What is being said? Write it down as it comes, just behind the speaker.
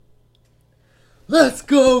Let's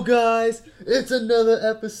go, guys! It's another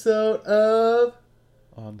episode of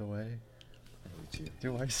On the Way.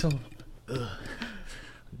 Dude, why are you so...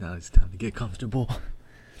 Now it's time to get comfortable.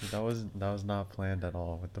 Dude, that was not planned at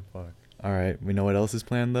all. What the fuck? Alright, we know what else is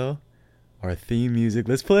planned though? Our theme music.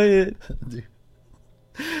 Let's play it! Dude.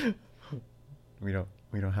 We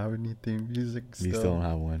don't have any theme music still. We still don't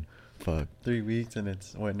have one. Fuck. 3 weeks and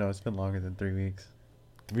it's... Wait, no, it's been longer than 3 weeks.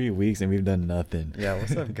 3 weeks and we've done nothing. Yeah,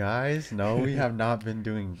 what's up, guys? No, we have not been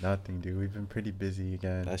doing nothing, dude. We've been pretty busy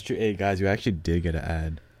again. That's true. Hey, guys, we actually did get an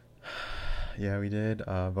ad. Yeah, we did,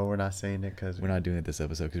 but we're not saying it because... We're not doing it this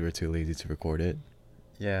episode because we're too lazy to record it.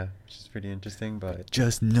 Yeah, which is pretty interesting, but...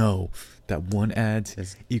 Just know that one ad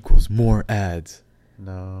equals more ads.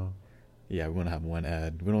 No. Yeah, we're going to have one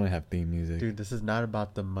ad. We don't even have theme music. Dude, this is not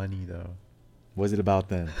about the money, though. What's it about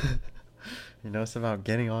then? You know, it's about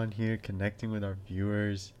getting on here, connecting with our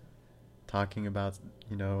viewers, talking about,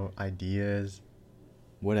 ideas.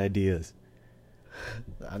 What ideas?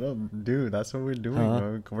 Dude, that's what we're doing.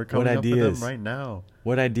 Huh? We're coming up with them right now.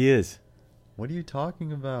 What ideas? What are you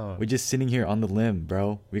talking about? We're just sitting here on the limb,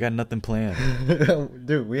 bro. We got nothing planned.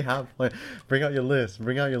 Dude, we have planned. Bring out your list.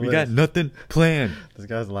 We got nothing planned. This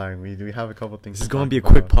guy's lying. We have a couple things. This is going to be a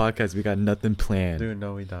quick podcast. We got nothing planned. Dude,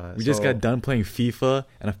 no, we don't. We just got done playing FIFA,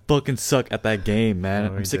 and I fucking suck at that game, man.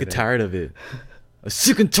 No, I'm sick and tired of it. I'm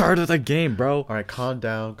sick and tired of that game, bro. All right, calm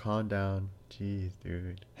down. Jeez,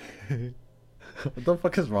 dude. What the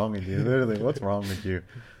fuck is wrong with you? Literally, what's wrong with you?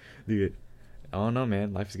 Dude, I don't know,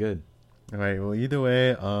 man. Life's good. All right, well, either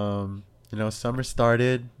way, summer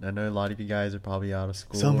started. I know a lot of you guys are probably out of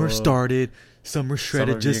school. Summer started. Summer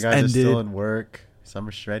shredded just ended. Some of you guys are still in work.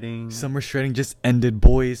 Summer shredding. Summer shredding just ended,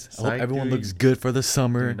 boys. I hope everyone dude. looks good for the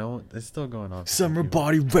summer. Dude, no, it's still going on. Summer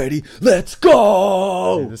body ready. Let's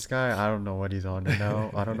go! Dude, this guy, I don't know what he's on right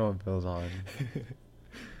now. I don't know what Bill's on.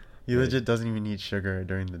 He legit doesn't even eat sugar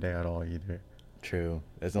during the day at all either. True.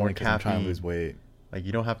 That's only because I'm trying to lose weight. Like,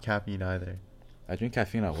 you don't have caffeine either. I drink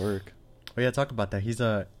caffeine at work. Oh yeah, talk about that. He's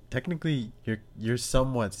technically you're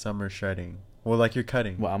somewhat summer shredding. Well, like you're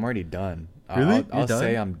cutting. Well, I'm already done. Really? I'll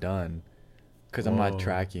say I'm done, because I'm not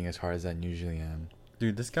tracking as hard as I usually am.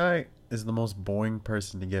 Dude, this guy is the most boring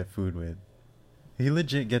person to get food with. He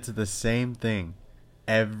legit gets the same thing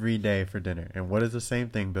every day for dinner. And what is the same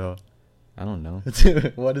thing, Bill? I don't know.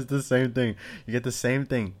 What is the same thing? You get the same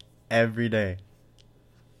thing every day.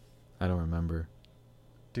 I don't remember.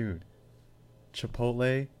 Dude,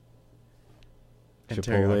 Chipotle.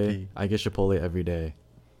 Chipotle. I get Chipotle every day.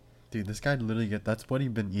 Dude, this guy literally that's what he's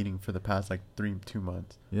been eating for the past like 2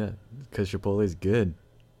 months. Yeah, because Chipotle is good.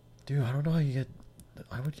 Dude, I don't know how you get...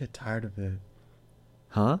 I would get tired of it.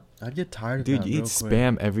 Huh? I'd get tired of it. Dude, you eat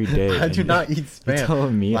spam every day. I do not eat spam. You're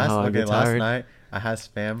telling me how I get tired? Last night, I had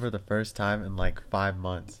spam for the first time in like 5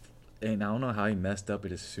 months. And I don't know how he messed up.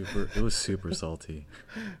 It was super salty.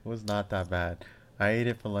 It was not that bad. I ate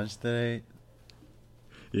it for lunch today.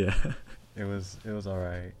 Yeah. It was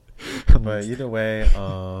alright. But either way,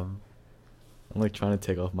 I'm like trying to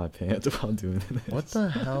take off my pants while doing this. What the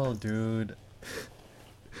hell, dude?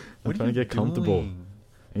 I'm trying to get comfortable.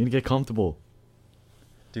 I need to get comfortable.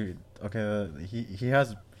 Dude, okay, he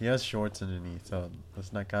has shorts underneath, so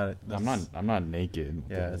let's not got it. I'm not naked.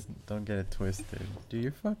 Yeah, don't get it twisted. Dude,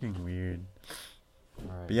 you're fucking weird.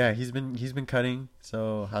 Alright. But yeah, he's been cutting.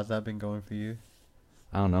 So how's that been going for you?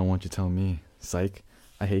 I don't know. Why don't you tell me? Psych.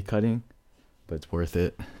 I hate cutting, but it's worth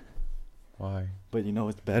it. Why? But you know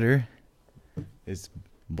what's better? It's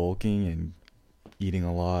bulking and eating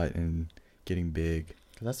a lot and getting big.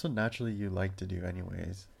 Cause that's what naturally you like to do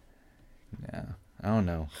anyways. Yeah. I don't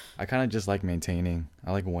know. I kind of just like maintaining.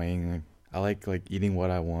 I like weighing. I like eating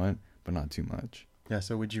what I want, but not too much. Yeah,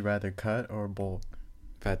 so would you rather cut or bulk?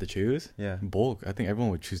 If I had to choose? Yeah. Bulk. I think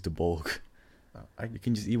everyone would choose to bulk. You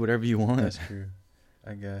can just eat whatever you want. That's true.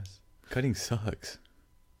 I guess. Cutting sucks.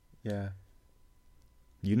 Yeah.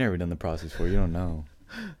 You've never done the process before. You don't know.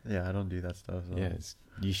 Yeah, I don't do that stuff. So. Yeah,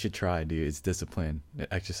 you should try, dude. It's discipline. It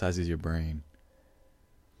exercises your brain.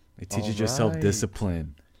 It teaches you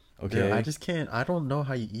self-discipline. Okay? Dude, I just can't. I don't know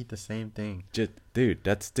how you eat the same thing. Dude,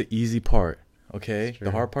 that's the easy part. Okay?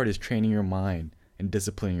 The hard part is training your mind and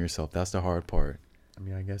disciplining yourself. That's the hard part. I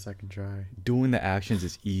mean, I guess I can try. Doing the actions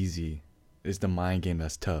is easy. It's the mind game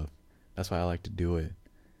that's tough. That's why I like to do it.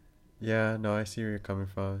 Yeah, no, I see where you're coming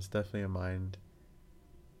from. It's definitely a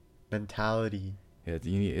mentality. Yeah,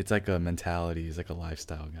 it's like a mentality. It's like a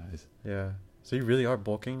lifestyle, guys. Yeah. So you really are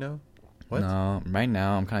bulking now? What? No, right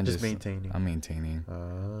now I'm kind of just maintaining. I'm maintaining.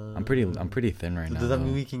 I'm pretty thin right now. Does that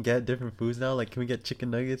mean we can get different foods now? Like, can we get chicken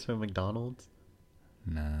nuggets from McDonald's?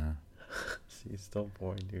 Nah. He's still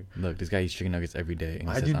boring, dude. Look, this guy eats chicken nuggets every day. And he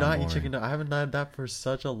I says, do "I'm not eat boring." chicken nuggets. I haven't had that for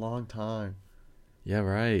such a long time. Yeah,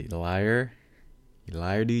 right. Liar. You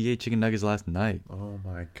liar, dude. You ate chicken nuggets last night. Oh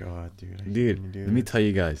my god, dude. I hate Dude, when you do let me this. tell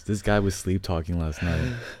you guys. This guy was sleep talking last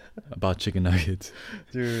night about chicken nuggets.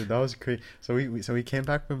 Dude, that was crazy. So we came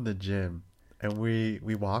back from the gym, and we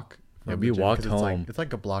walk. Yeah, from we the gym, walked 'cause it's home. it's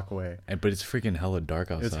like a block away. But it's freaking hella dark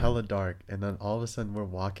outside. It's hella dark, and then all of a sudden we're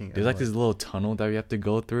walking. There's and like this little tunnel that we have to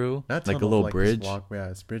go through. not Like a tunnel, little like bridge.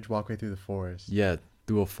 This it's bridge walkway through the forest. Yeah,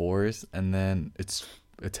 through a forest. And then it's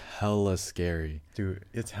hella scary. Dude,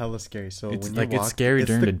 it's hella scary. So It's when like you it's walk, scary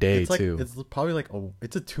during the day it's like, too. It's probably like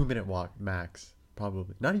it's a 2-minute walk max,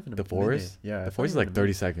 probably not even The forest? minute. Yeah, The it's forest is not like even 30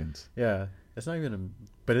 minute. seconds. Yeah, it's not even a,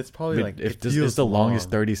 but it's probably But like if it this feels it's the longest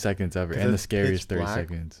long. 30 seconds ever, 'Cause and the it's scariest pitch 30 black.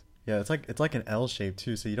 seconds. Yeah, it's like an L shape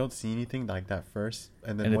too, so you don't see anything like that first,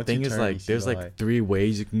 and then And the once thing you is, turn, you like, see there's the like light. 3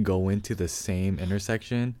 ways you can go into the same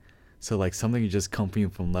intersection. So like something can just come from you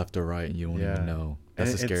from left or right, and you don't Yeah. even know.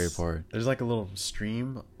 That's And the scary it's- part. There's like a little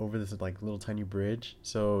stream over this like little tiny bridge,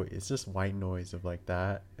 so it's just white noise of like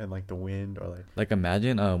that and like the wind or like Like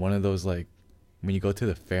imagine one of those like when you go to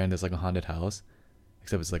the fair and there's like a haunted house,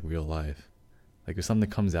 except it's like real life. Like if something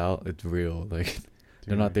comes out, it's real. Like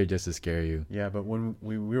they're not Dude. there just to scare you. Yeah, but when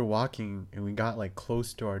we were walking and we got like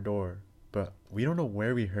close to our door, but we don't know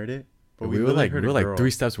where we heard it. But We were literally like heard we a were like girl. 3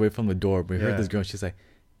 steps away from the door. But we heard Yeah. this girl. She's like,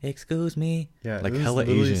 "Excuse me." Yeah, like it was hella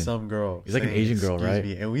literally Asian. some girl. It's like an saying, Asian girl, "Excuse right?"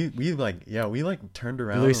 me," and we like turned It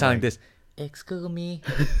around. literally and, sounded like like, this. Excuse me.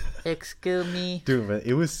 Excuse me. Dude, but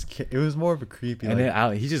it was more of a creepy. And like,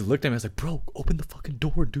 then he just looked at me. I was like, "Bro, open the fucking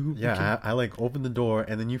door, dude." yeah, I like opened the door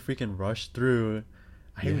and then you freaking rushed through.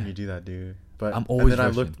 I hate when Yeah. you do that, dude. But I'm always and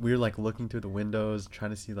then rushing. we were like looking through the windows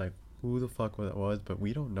trying to see like who the fuck that was, but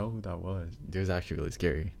we don't know who that was. It was actually really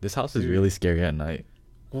scary. This house is Dude. really scary at night.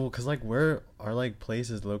 Well, cause like where our like place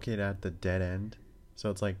is located at the dead end, so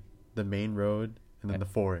it's like the main road and then the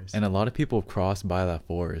forest. And a lot of people cross by that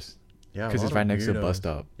forest yeah, a because lot it's of right next to the bus weirdos.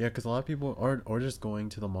 stop. Yeah, cause a lot of people are or just going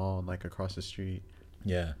to the mall and like across the street.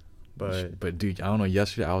 Yeah. But Dude, I don't know.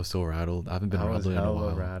 Yesterday I was so rattled. I haven't been I was rattled in a hella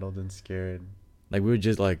while. rattled and scared. Like we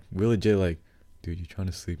were legit like, dude, you trying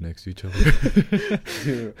to sleep next to each other?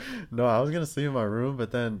 Dude, no, I was gonna sleep in my room,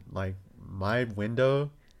 but then like my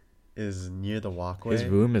window is near the walkway. His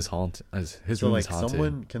room is haunted. His So room like is haunted.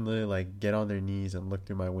 someone can literally like get on their knees and look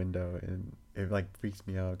through my window, and it like freaks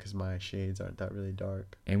me out because my shades aren't that really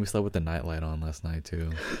dark. And we slept with the nightlight on last night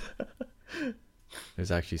too. It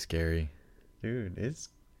was actually scary. Dude, it's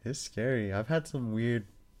scary. I've had some weird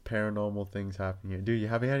paranormal things happen here. Dude, you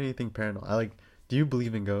haven't had anything paranormal? Do you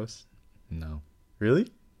believe in ghosts? No. Really?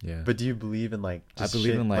 Yeah. But do you believe in like I just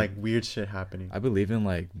believe shit, in, like- weird shit happening? I believe in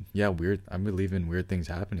like weird. I believe in weird things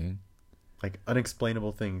happening. Like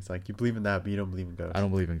unexplainable things. Like you believe in that, but you don't believe in ghosts. I don't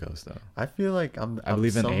believe in ghosts though. I feel like I I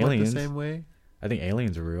believe in somewhat aliens. the same way. I think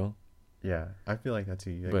aliens are real, Yeah, I feel like that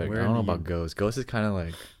too. Like, but I where don't know do about ghosts. Ghosts is kind of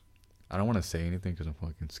like, I don't want to say anything because I'm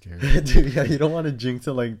fucking scared. Dude, yeah, you don't want to jinx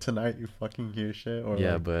it. Like tonight, you fucking hear shit. Or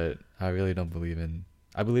Yeah, like, but I really don't believe in.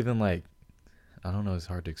 I believe in like, I don't know. It's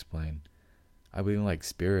hard to explain. I believe in like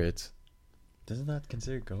spirits. doesn't that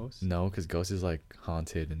consider ghosts? No, because ghosts is like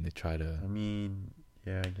haunted and they try to. I mean,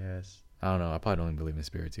 yeah, I guess. I don't know. I probably don't even believe in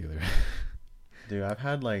spirits either. Dude, I've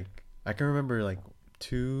had like I can remember like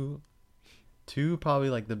two probably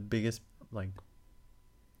like the biggest like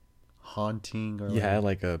haunting or You had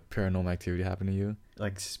like a paranormal activity happen to you?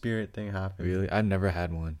 like spirit thing happen. Really? I never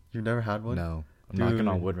had one. You've never had one? No. I'm knocking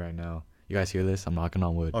on Dude. wood right now. You guys hear this? I'm knocking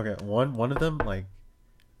on wood. Okay, one of them like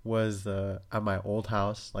was at my old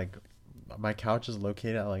house. Like my couch is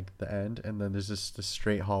located at like the end, and then there's just the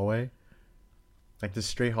straight hallway. Like this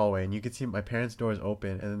straight hallway, and you can see my parents' door is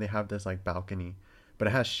open, and then they have this like balcony, but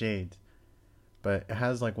it has shades, but it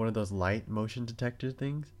has like one of those light motion detector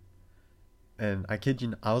things. And I kid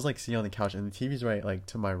you, I was like sitting on the couch, and the TV's right like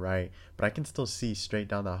to my right, but I can still see straight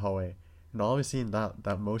down that hallway, and all of a sudden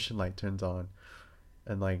that motion light turns on,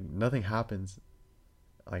 and like nothing happens,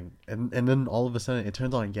 like and then all of a sudden it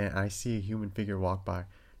turns on again, and I see a human figure walk by.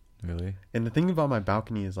 Really? And the thing about my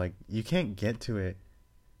balcony is like you can't get to it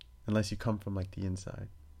unless you come from like the inside.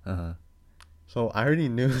 Uh-huh. So I already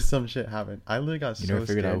knew some shit happened. I literally got You so never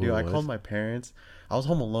figured out scared, who dude. it I was? called my parents. I was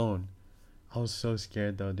home alone. I was so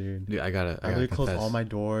scared though, dude. Dude, I I literally closed all my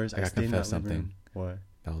doors. I I gotta stayed in that confess living something. room. What?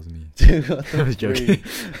 That was me. Dude, what the I was joking.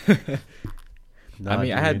 freak? Nah, I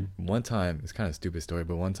mean, I had dude. one time. It's kind of a stupid story,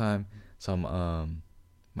 but one time,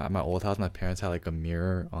 my old house, my parents had like a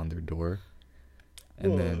mirror on their door,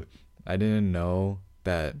 and then Whoa. I didn't know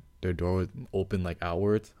that their door was open like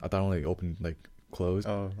outwards. I thought it only opened like closed.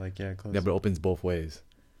 Oh, like yeah, close. Yeah, but it opens both ways.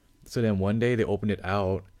 So then one day they opened it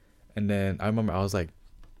out, And then I remember I was like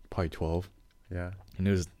probably 12, Yeah. and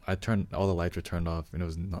all the lights were turned off, and it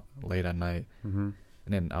was not late at night. Mm-hmm.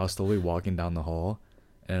 And then I was slowly walking down the hall,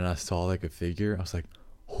 and then I saw like a figure. I was like,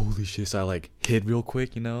 holy shit. So I like hid real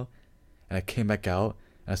quick, you know, and I came back out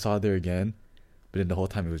and I saw it there again, but then the whole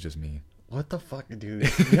time it was just me. What the fuck, dude?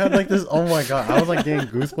 You had like this. Oh my god, I was like getting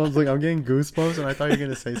goosebumps. Like I'm getting goosebumps, and I thought you were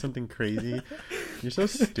gonna say something crazy. You're so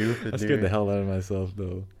stupid, I dude. scared the hell out of myself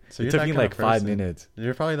though. So It you're took that me kind like of 5 person. minutes.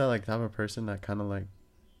 You're probably that like type of person that kind of like,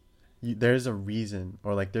 there's a reason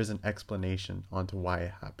or like there's an explanation onto why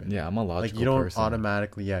it happened. Yeah, I'm a logical Like you don't person.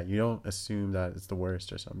 automatically, you don't assume that it's the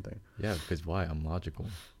worst or something. Yeah, because why? I'm logical.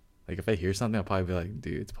 Like if I hear something, I'll probably be like,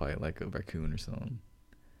 dude, it's probably like a raccoon or something.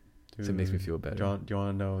 Dude, So it makes me feel better. Do you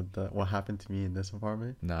want to know what happened to me in this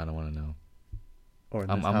apartment No, I don't want to know. or in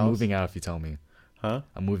I'm this house? moving out if you tell me. Huh?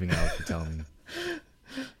 I'm moving out if you tell me.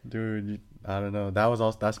 Dude, I don't know.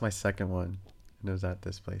 That's my second one, and it was at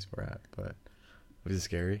this place we're at. But Was it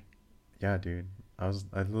scary? yeah, dude, I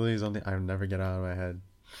literally something I never get out of my head.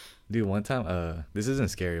 Dude, one time, this isn't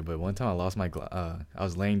scary, but one time I lost my I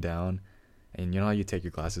was laying down, and you know how you take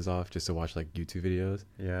your glasses off just to watch like YouTube videos?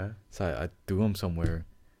 Yeah. So I threw them somewhere,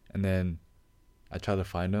 and then I tried to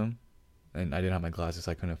find them, and I didn't have my glasses,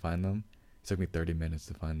 so I couldn't find them. It took me 30 minutes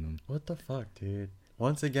to find them. What the fuck, dude?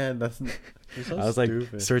 Once again, you're so I was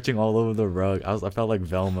stupid. like searching all over the rug. I felt like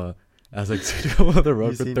Velma. I was like searching all over the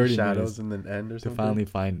rug You for seen 30 shadows minutes in the end or to something. finally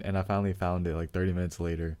find, and I finally found it like 30 minutes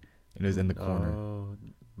later, and it was in the corner. Oh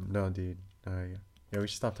no, dude. Yeah, we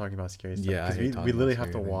should stop talking about scary stuff. Yeah, I 'cause hate we talking literally about have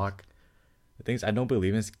to scary things. walk. The things I don't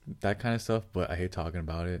believe in that kind of stuff, but I hate talking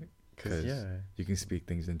about it Cause because you can speak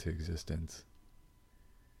things into existence.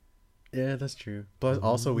 yeah, that's true. But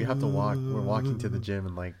also we have to walk. We're walking to the gym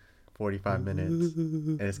in like 45 minutes,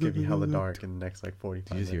 and it's gonna be hella dark in the next like 45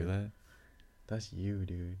 Did you just hear minutes. that? That's you,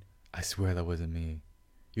 dude. I swear that wasn't me.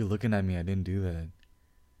 You're looking at me. I didn't do that.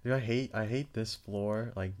 Dude, I hate this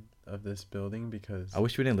floor like of this building because I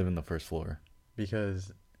wish we didn't live in the first floor. it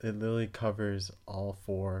literally covers all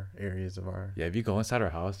 4 areas of our. Yeah, if you go inside our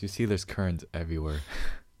house, you see there's currents everywhere.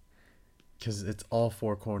 Because it's all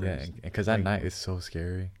 4 corners. Yeah, because at Like- night it's so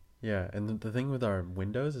scary. Yeah, and the thing with our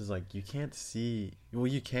windows is like you can't see. Well,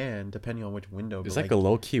 you can depending on which window. It's but, like a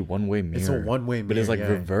low key one way mirror. It's a one-way mirror, but it's like yeah.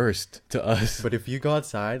 reversed to us. But if you go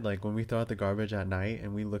outside, like when we throw out the garbage at night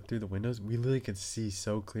and we look through the windows, we literally can see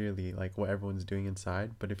so clearly like what everyone's doing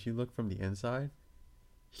inside. But if you look from the inside,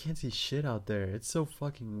 you can't see shit out there. It's so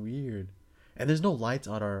fucking weird. And there's no lights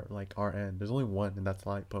on our end. There's only one, and that's the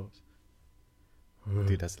light post.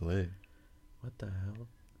 Dude, that's lit. What the hell?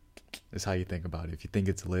 That's how you think about it. If you think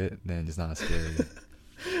it's lit, then it's not scary.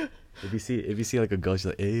 If you see like a ghost,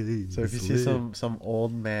 you're like, hey, So if you it's see lit. some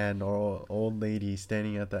old man or old lady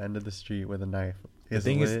standing at the end of the street with a knife, The it's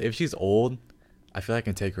thing is, lit. if she's old, I feel like I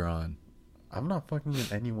can take her on. I'm not fucking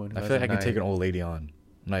with anyone. Who I has feel like a I can take an knife. old lady on.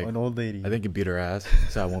 Like An old lady. I think I can beat her ass,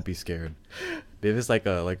 so I won't be scared. But if it's like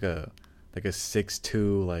a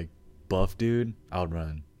 6'2" like buff dude, I'll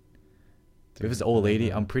run. Dude, If it's an old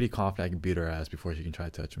lady, I I'm pretty confident I can beat her ass before she can try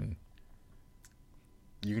to touch me.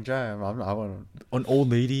 You can try. I want An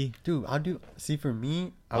old lady, Dude, I'll do. See, for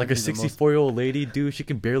me, I like would a be the most- 64-year-old lady, dude, she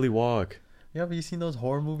can barely walk. Yeah, but you seen those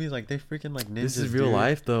horror movies? Like they freaking like ninjas. This is real dude.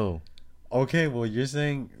 life though. Okay, well you're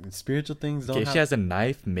saying spiritual things don't. Okay, if have... she has a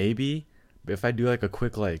knife, maybe. But if I do like a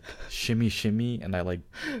quick like shimmy and I like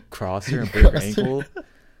cross her and break her Cross her. ankle,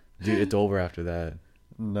 dude, it's over after that.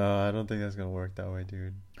 No, I don't think that's gonna work that way,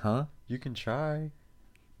 dude. Huh? You can try.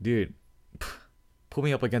 Dude, pull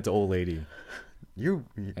me up against an old lady. And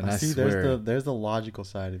I see, swear. there's the logical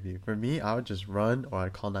side of you. For me, I would just run, or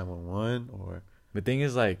I'd call 911, or The thing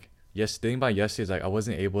is like, the thing about yesterday is like I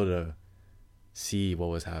wasn't able to see what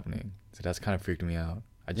was happening, so that's kind of freaked me out.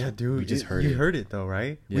 yeah, dude, we just heard you it. heard it though,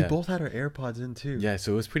 right? We Yeah. both had our AirPods in too. Yeah,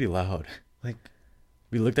 so it was pretty loud. Like,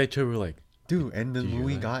 We looked at each other, we were like, dude, and Did then you when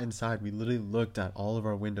we hear that? got inside, we literally looked at all of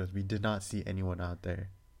our windows. We did not see anyone out there.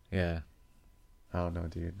 yeah. I don't know,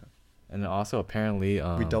 dude. And then also apparently,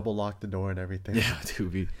 We double locked the door and everything. yeah,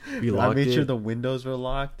 dude, we I locked made it. sure the windows were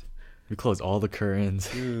locked. We closed all the curtains.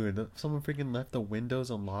 Dude, someone freaking left the windows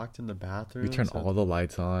unlocked in the bathroom. We turned so- all the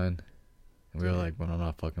lights on. And we were Dude. like, well, I'm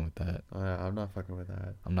not fucking with that. I'm not fucking with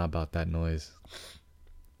that. I'm not about that noise.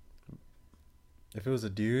 If it was a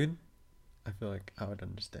dude, I feel like I would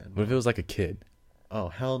understand. What if it was like a kid? Oh,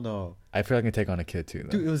 hell no. I feel like I can take on a kid too, though.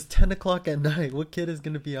 Dude, it was 10 o'clock at night. What kid is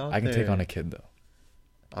going to be out I can there? take on a kid, though.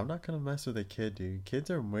 I'm not going to mess with a kid, dude. Kids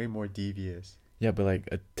are way more devious. Yeah, but like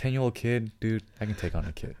a 10-year-old kid, dude, I can take on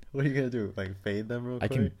a kid. What are you going to do? Like, fade them real I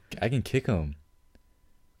quick? can kick him.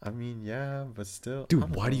 I mean, yeah, but still. I Dude,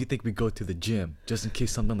 don't why do know. you think we go to the gym? Just in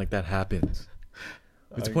case something like that happens.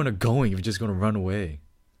 What's the point of going if you're just gonna run away?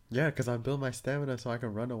 Yeah, because I build my stamina so I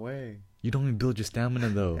can run away. You don't even build your stamina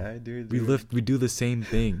though. Yeah, I do. We Dude. lift. We do the same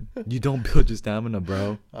thing. You don't build your stamina,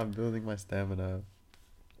 bro. I'm building my stamina.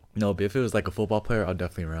 No, but if it was like a football player, I'll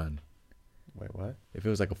definitely run. Wait, what? If it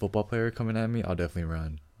was like a football player coming at me, I'll definitely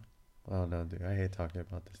run. Oh no, dude! I hate talking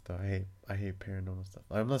about this though. I hate paranormal stuff.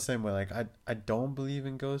 I'm the same way. Like I don't believe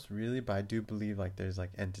in ghosts really, but I do believe like there's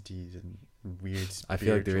like entities and weird. I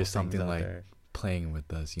feel like there is spiritual things something out like there. playing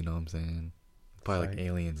with us. You know what I'm saying? Probably like Like-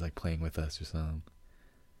 aliens like playing with us or something.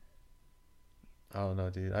 I don't know,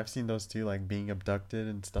 dude. I've seen those too, like being abducted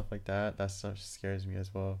and stuff like that. That stuff scares me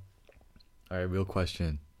as well. All right, real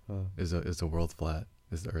question: Huh. Is the world flat?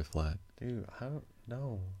 Is the Earth flat? Dude, I don't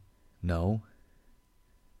know. No.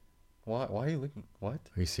 Why are you looking? What?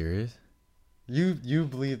 Are you serious, You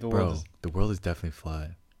believe the world bro? is? The world is definitely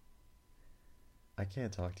flat, I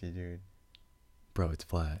can't talk to you, dude. bro. It's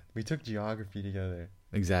flat. We took geography together.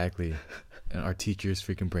 Exactly. And our teachers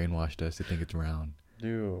freaking brainwashed us to think it's round.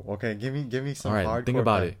 Dude, okay, give me some All right, hardcore think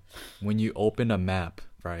about fact. it. When you open a map,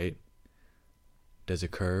 right? Does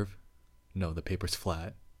it curve? No, the paper's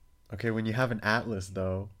flat. Okay, when you have an atlas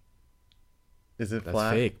though, is it That's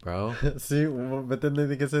flat? fake, bro. See, but then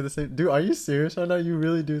they can say the same. Dude, are you serious right now? You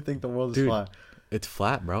really do think the world is Dude. flat? It's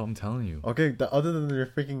flat, bro. I'm telling you. Okay, other than your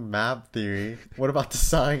freaking map theory, what about the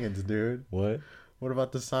science, dude? What? What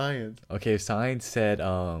about the science? Okay, if science said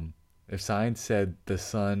the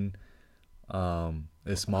sun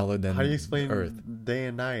is smaller than How do you explain Earth. day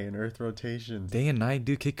and night and Earth rotations? Day and night,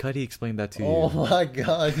 dude. Kid Cudi explained that to Oh you. my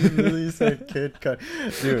god, you really said Kid Cut.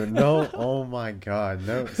 Dude, no, oh my god.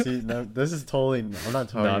 No, see, no, this is totally, I'm not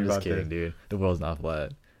talking No, I'm about just kidding, this. dude. The world's not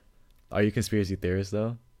flat. Are you a conspiracy theorist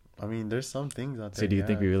though? I mean, there's some things out there. So do you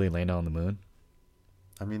think we yeah. really landed on the moon?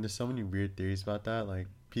 I mean, there's so many weird theories about that. Like,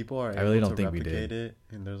 people are I really able don't to think we replicate did. it,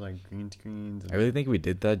 and there's like green screens. And I really think we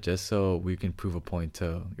did that just so we can prove a point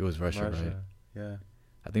to it was Russia, right? Yeah.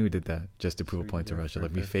 I think we did that just to prove a Sweet, point to yeah, Russia. fair,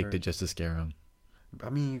 Like we fair, faked fair. it just to scare them.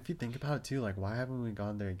 I mean, if you think about it too, like, why haven't we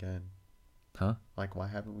gone there again? Huh? Like, why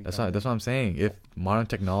haven't we? That's gone what I'm saying. If modern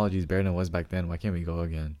technology is better than it was back then, why can't we go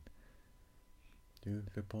again? there?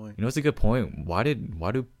 Dude, good point. You know, it's a good point. Why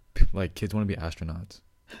do like kids want to be astronauts?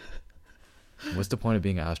 What's the point of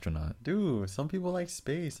being an astronaut? Dude, some people like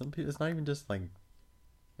space. Some people, it's not even just like,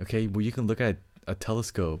 Okay, well you can look at a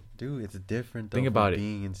telescope. dude, it's different. Though, Think from about it.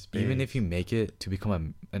 being in space. Even if you make it to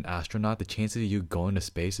become an astronaut, the chances of you going to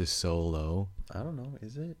space is so low. I don't know,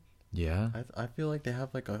 is it? Yeah. I feel like they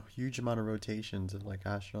have like a huge amount of rotations of like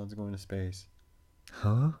astronauts going to space.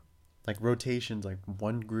 Huh? Like rotations, like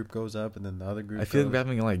one group goes up and then the other group. I feel like goes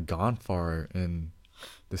we haven't like gone far in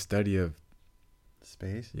the study of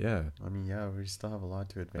space. yeah. I mean, yeah, we still have a lot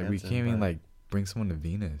to advance. Like we in, can't even but, like bring someone to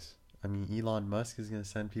Venus. I mean, Elon Musk is gonna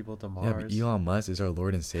send people to Yeah, Mars. but Elon Musk is our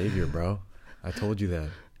Lord and Savior, bro. I told you that.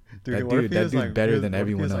 that what if dude- he that was dude's better what if- than what if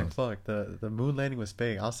he everyone was else. Like, fuck, the moon landing was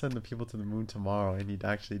fake. I'll send the people to the moon tomorrow, and he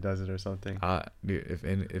actually does it or something. Dude,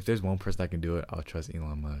 if there's one person that can do it, I'll trust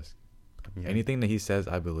Elon Musk. I mean, Anything that he says,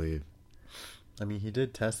 I believe. I mean, he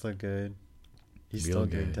did Tesla good. He's Real still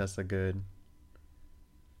doing good. Tesla good.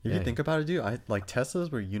 If Yeah. you think about it, dude, I like Teslas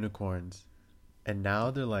were unicorns, and now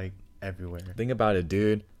they're like everywhere. Think about it,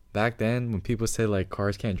 dude. Back then, when people said like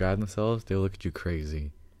cars can't drive themselves, they look at you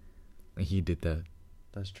crazy. And he did that,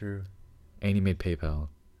 That's true, and he made PayPal,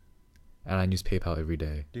 and I use PayPal every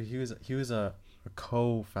day. dude. He was a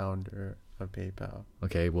co-founder of PayPal,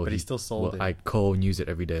 Okay, well, but he still sold it. I use it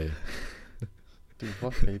every day. Dude,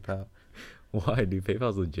 fuck PayPal. Why, dude?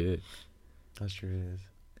 PayPal's legit. That's true. It is.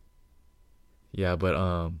 Yeah,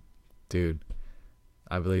 but dude,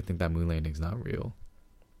 I really think that moon landing's not real.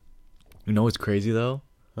 You know what's crazy though?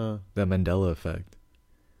 Huh? The Mandela effect.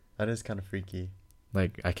 That is kind of freaky.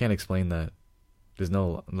 Like I can't explain that. There's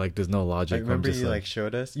no logic. Like, I'm remember just you like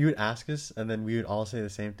showed us. You would ask us, and then we would all say the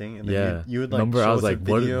same thing. And then yeah. you would like. Remember, show I was us a like,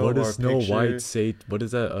 what video or does a Snow picture. White say? What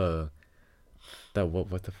is that? That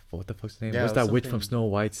what the fuck's the name? Yeah, What's it was that witch from something- Snow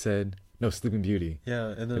White said? No, Sleeping Beauty. Yeah,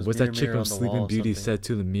 and then What's that chick mirror from on the Sleeping wall, Beauty something. said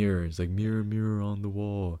to the mirror? It's like mirror, mirror on the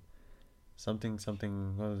wall. Something.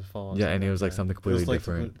 What was it called? Yeah, and it was like that. something It was completely like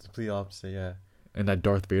different. the complete opposite. Yeah. And that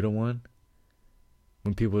Darth Vader one,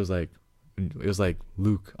 when people was like, it was like,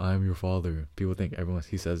 Luke, I am your father. People think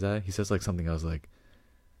he says that. He says like something else like,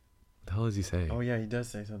 what the hell does he say? Oh yeah, he does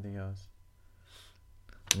say something else,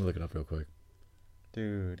 Let me look it up real quick.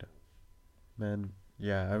 dude. Man,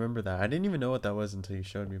 yeah, I remember that. I didn't even know what that was until you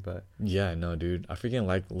showed me, but Yeah, no, dude. I freaking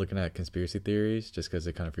like looking at conspiracy theories just because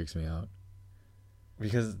it kind of freaks me out.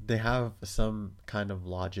 because they have some kind of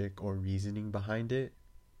logic or reasoning behind it,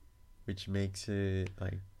 which makes it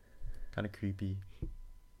like kind of creepy,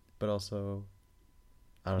 but also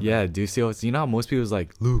I don't know. Yeah, do you see? You know how most people's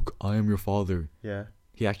like, Luke, I am your father. Yeah.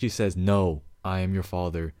 He actually says, no, I am your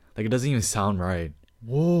father. Like, it doesn't even sound right.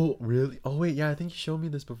 Whoa, really? Oh wait, yeah, I think you showed me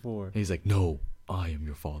this before. And he's like, no, I am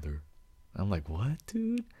your father. I'm like, what,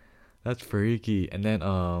 dude? That's freaky. And then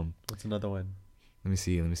What's another one? let me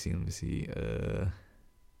see.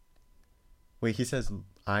 Wait, he says,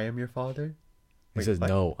 "I am your father." He Wait, says, like-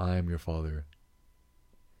 no, I am your father.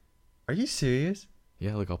 Are you serious?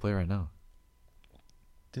 Yeah, look, I'll play it right now.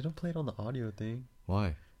 Dude, don't play it on the audio thing.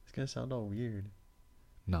 Why? It's gonna sound all weird.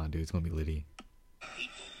 Nah, dude, it's gonna be Liddy.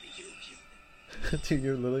 Dude,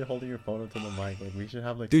 you're literally holding your phone up to the mic. Like, we should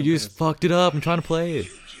have like. Dude, some you kind just of- fucked it up. I'm trying to play it.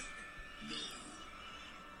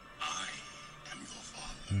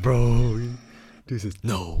 Bro, dude says,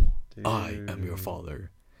 no, I am your Dude,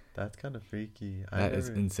 father. That's kind of freaky. That is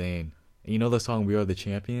insane. And you know the song "We Are the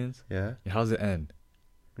Champions"? Yeah. How does it end?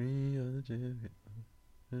 We are the champions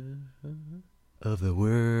Of the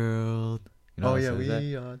world. You know oh how it yeah, says we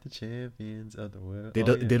that? are the champions of the world. They Oh,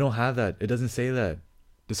 don't. yeah. They don't have that. It doesn't say that.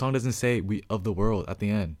 The song doesn't say "We of the world" at the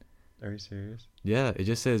end. Are you serious? Yeah, it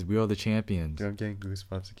just says "We are the champions." Dude, I'm getting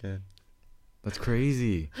goosebumps again. That's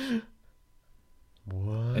crazy.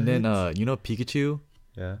 What? And then you know Pikachu?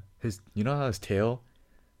 Yeah. You know how his tail?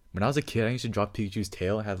 When I was a kid, I used to draw Pikachu's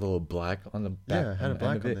tail. It had a little black on the back. Yeah, it had on a the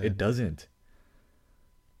black end of on it. the It end. doesn't.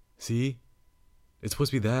 See? It's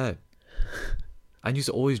supposed to be that. I used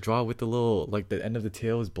to always draw with the little, like, the end of the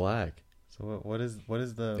tail is black. So what is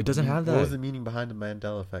the? It doesn't have What was that. the meaning behind the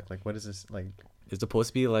Mandela effect? Like, what is this like? It's supposed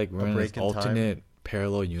to be like we're in this break in time? alternate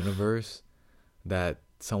parallel universe that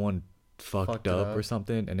someone fucked Fucked it up up. or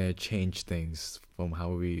something, and then it changed things from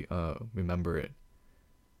how we remember it.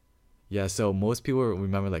 Yeah, so most people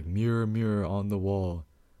remember like mirror, mirror on the wall,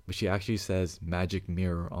 but she actually says magic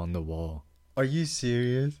mirror on the wall. Are you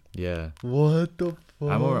serious? Yeah, What the fuck?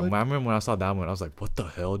 I remember when I saw that one, I was like, what the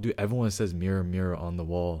hell, dude? Everyone says mirror, mirror on the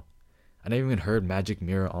wall. I never even heard magic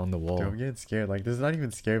mirror on the wall. Dude, I'm getting scared. Like, this is not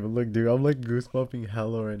even scary, but look, dude, I'm like goosebumping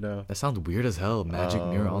hella right now. That sounds weird as hell. Magic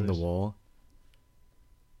mirror on the what is- wall.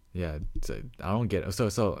 Yeah, I don't get it. So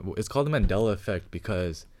it's called the Mandela effect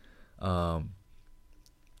because,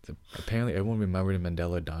 apparently everyone remembered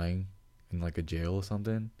Mandela dying in like a jail or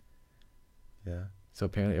something. Yeah. So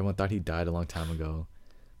apparently everyone thought he died a long time ago,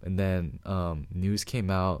 and then news came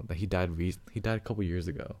out that he died. He died a couple years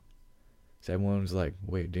ago. So everyone was like,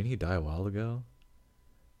 "Wait, didn't he die a while ago?"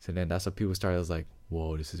 So then that's what people started. Was like,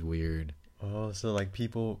 "Whoa, this is weird." Oh, so like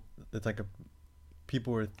people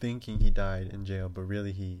were thinking he died in jail, but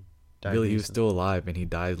really he died. Really, he was recently. still alive, and he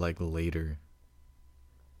died like later.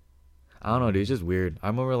 I don't know, dude. It's just weird. I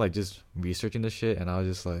remember like just researching this shit, and I was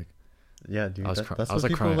just like, Yeah, dude. I was, That's I was what like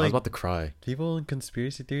people crying. I was like. about to cry. People in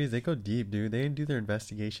conspiracy theories, they go deep, dude. They do their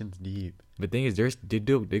investigations deep. The thing is,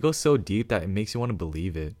 they go so deep that it makes you want to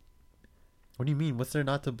believe it. What do you mean? What's there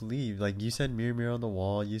not to believe? Like, you said mirror, mirror on the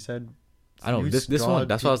wall. You said. I don't know. you This one. drawed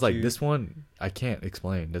That's why I was like, Pikachu. this one I can't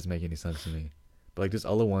explain. It doesn't make any sense to me. But like, there's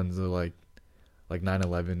other ones are like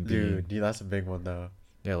 9/11 being Dude, that's a big one, though.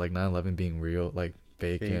 yeah, like 9/11 being real, like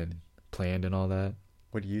fake Fake. and planned and all that.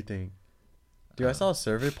 What do you think? Dude, I saw a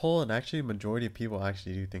survey poll, and actually, a majority of people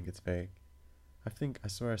actually do think it's fake. I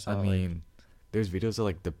swear I saw, I mean, there's videos of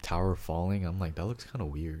like the tower falling. I'm like, that looks kind of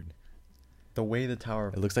weird. the way the tower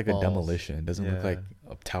It looks like falls. a demolition. It doesn't look Yeah. like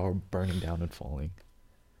a tower burning down and falling.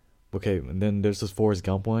 Okay, and then there's this Forrest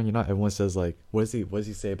Gump one. You know, everyone says like, what does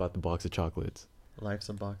he say about the box of chocolates? Life's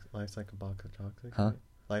like a box of chocolates. Huh? right?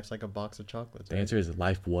 Life's like a box of chocolates. The right? answer is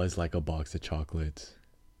life was like a box of chocolates.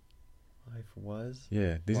 Life was.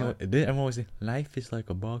 Yeah, What? then everyone always say life is like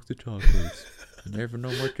a box of chocolates. You never know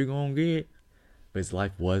what you're gonna get. But it's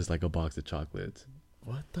life was like a box of chocolates.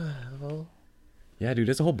 What the hell? Yeah, dude,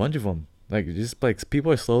 there's a whole bunch of them. Like, just like people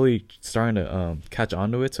are slowly starting to catch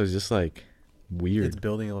on to it. So it's just like weird. It's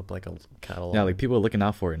building up like a catalog. Yeah, like people are looking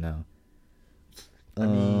out for it now. I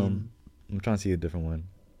mean, I'm trying to see a different one.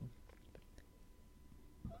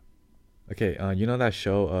 Okay, you know that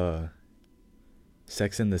show,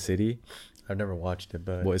 Sex in the City? I've never watched it,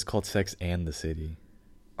 but Well, it's called Sex and the City.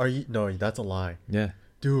 are you? No, that's a lie, Yeah,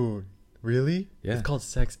 dude. Really? Yeah. It's called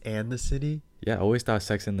Sex and the City. yeah. I always thought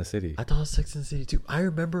Sex in the City. I thought it was Sex and the City too. I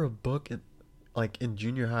remember a book in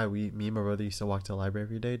junior high. Me and my brother used to walk to the library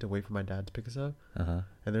every day to wait for my dad to pick us up. Uh-huh.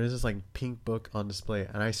 And there was this like pink book on display,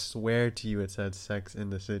 and I swear to you, it said Sex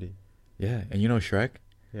in the City. Yeah, and you know Shrek?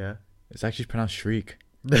 Yeah. It's actually pronounced Shriek.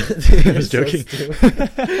 Dude, I was joking.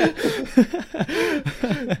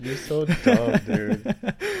 You're so dumb, dude.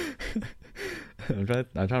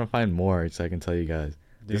 I'm trying to find more so I can tell you guys.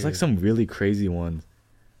 There's like Dude. some really crazy ones.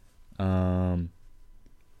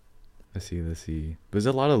 Let's see. Let's see. There's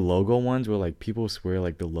a lot of logo ones where like people swear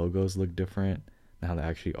like the logos look different than how they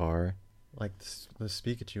actually are. Like the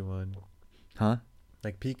Pikachu one. Huh?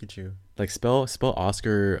 Like Pikachu. Like spell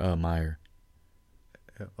Oscar Mayer.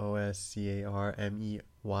 Oscarmeyer.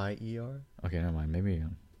 Okay, never mind.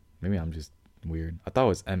 Maybe I'm just weird. I thought it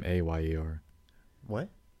was Mayer. What?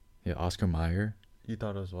 Yeah, Oscar Mayer. You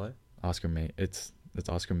thought it was what? Oscar May. It's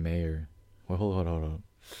Oscar Mayer. Wait, hold on.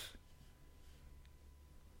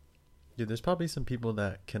 Dude, there's probably some people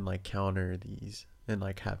that can like counter these and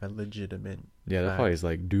like have a legitimate. Yeah, that fact. probably is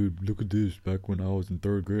like, dude, look at this. Back when I was in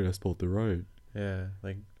 3rd grade, I spelled it right. Yeah,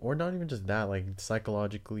 like, or not even just that. Like,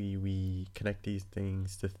 psychologically, we connect these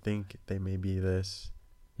things to think they may be this.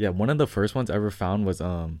 Yeah, one of the first ones I ever found was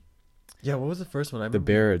Yeah, what was the first one? I the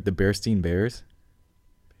Bearstein Bears.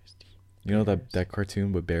 You know that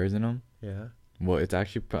cartoon with bears in them? Yeah. Well, it's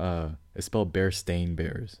actually it's spelled Bearstain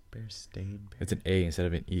Bears. Bearstain Bears. It's an A instead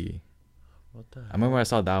of an E. What the? I remember when I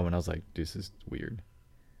saw that one, I was like, this is weird.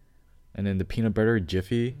 And then the peanut butter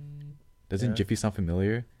Jiffy. Doesn't Jiffy sound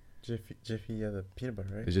familiar? Jiffy, yeah, the peanut butter,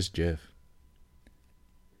 right? It's just Jif.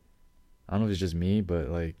 I don't know if it's just me, but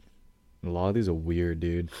like a lot of these are weird,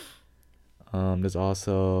 dude. There's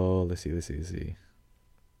also let's see. Dude,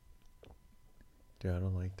 I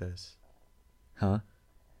don't like this. Huh?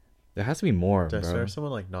 There has to be more, Dude, I bro. swear if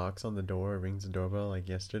someone like knocks on the door or rings the doorbell like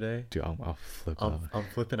yesterday. Dude, I'll flip out. I'm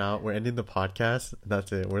flipping out. We're ending the podcast.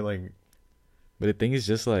 That's it. We're like. But the thing is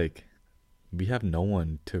just like, we have no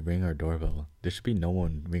one to ring our doorbell. There should be no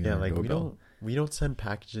one ringing our doorbell. We don't send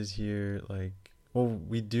packages here. Like, well,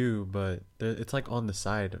 we do, but it's like on the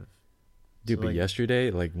side of. Dude, so but like, yesterday,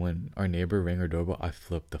 like when our neighbor rang our doorbell, I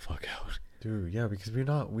flipped the fuck out. Dude, yeah, because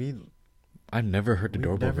I've never heard the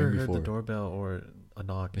doorbell ring before. Never heard the doorbell or a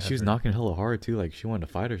knock. And she was knocking hella hard too, like she wanted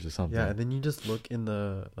to fight us or something. Yeah, and then you just look in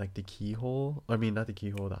the like the keyhole. I mean, not the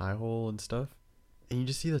keyhole, the eye hole and stuff, and you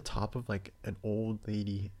just see the top of like an old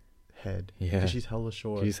lady head. Yeah, she's hella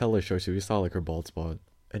short. So we saw like her bald spot.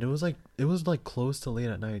 And it was like close to late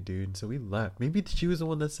at night, dude. So we left. Maybe she was the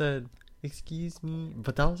one that said, "Excuse me,"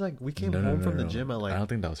 but that was like we came home from the gym at like. I don't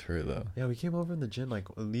think that was her though. Yeah, we came home from the gym like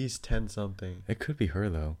at least 10 something. It could be her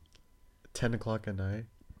though. 10 o'clock at night.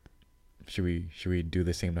 Should we do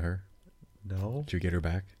the same to her? No. Should we get her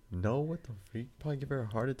back? No, what the freak? Probably give her a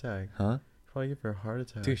heart attack. Huh? Probably give her a heart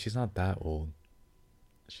attack. Dude, she's not that old.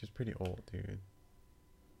 She's pretty old, dude.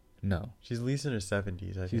 No. She's at least in her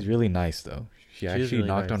 70s, I think. She's really nice though. She actually really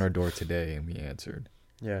knocked nice. on our door today and we answered.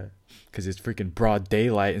 Yeah. Because it's freaking broad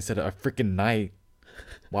daylight instead of a freaking night.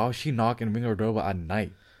 Why would she knock and ring our doorbell at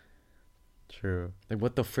night? True. Like,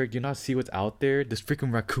 what the frick? Do you not see what's out there? There's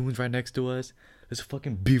freaking raccoons right next to us. There's a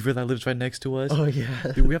fucking beaver that lives right next to us. Oh,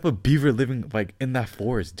 yeah. Dude, we have a beaver living, like, in that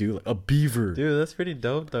forest, dude. Like, a beaver. Dude, that's pretty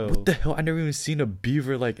dope, though. What the hell? I never even seen a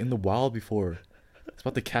beaver, like, in the wild before. It's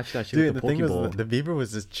about to catch that shit Dude, with the the thing was, Pokeball. the beaver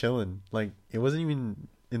was just chilling. Like, it wasn't even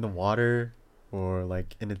in the water or,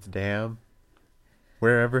 like, in its dam.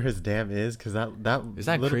 Wherever his dam is, because that Is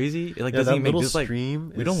that little, crazy? It, like, yeah, doesn't that even make little this, like,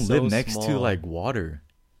 stream we is don't so live next to, small. like, water.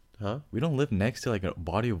 Huh? We don't live next to, like, a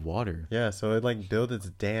body of water. Yeah, so it, like, built its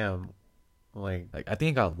dam. Like, I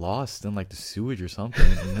think it got lost in, like, the sewage or something.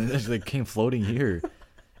 And then it just, like, came floating here.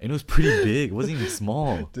 And it was pretty big. It wasn't even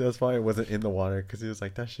small. dude, that's why it wasn't in the water, because he was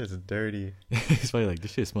like, that shit's dirty. It's probably like,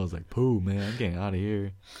 this shit smells like poo, man. I'm getting out of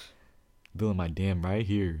here. Building my dam right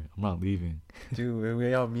here. I'm not leaving. Dude,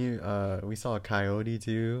 we saw a coyote,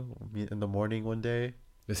 too, in the morning one day.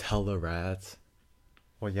 There's hella rats.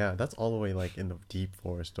 Well, yeah, that's all the way, like, in the deep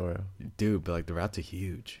forest, or... Dude, but, like, the rats are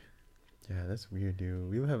huge. Yeah, that's weird, dude.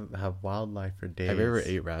 We have wildlife for days. Have you ever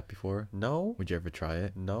ate rat before? No. Would you ever try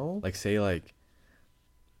it? No. Like, say, like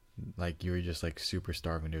you were just, like, super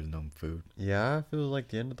starving. There's no food. Yeah, if it was like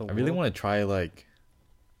the end of the world. I really want to try, like,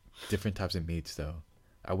 different types of meats, though.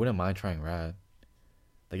 I wouldn't mind trying rat.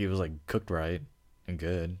 Like, it was, like, cooked right and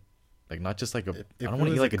good. Like, not just, like, I don't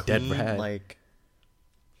want to eat, like, a dead rat. Like,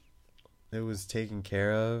 it was taken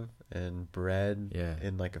care of and bred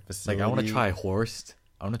in, like, a facility. Like, I want to try horse.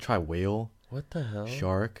 I want to try whale. What the hell?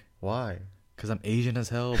 Shark. Why? Because I'm Asian as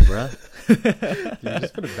hell, bruh. Dude, you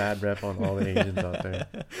just put a bad rep on all the Asians out there.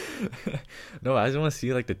 No, I just want to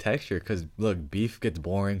see, like, the texture. Because, look, beef gets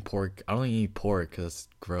boring. Pork. I don't eat pork because it's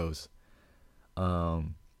gross.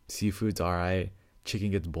 Seafood's alright.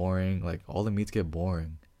 Chicken gets boring. Like, all the meats get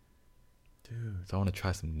boring. Dude. So I want to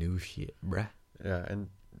try some new shit, bruh. Yeah, and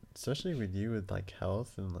especially with you with, like,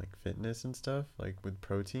 health and, like, fitness and stuff. Like, with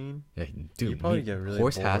protein. Yeah, dude, you probably get really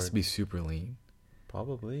horse bored. has to be super lean.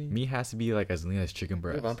 Probably. Meat has to be, like, as lean as chicken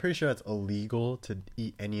breast. Dude, I'm pretty sure it's illegal to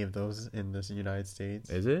eat any of those in this United States.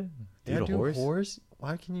 Is it? Yeah, Eat a dude, horse? horse?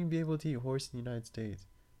 Why can you be able to eat horse in the United States?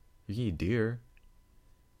 You can eat deer.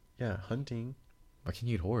 Yeah, hunting. Why can't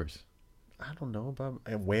you eat horse? I don't know about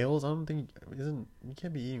whales. I don't think isn't you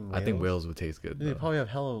can't be eating whales. I think whales would taste good. They Though. probably have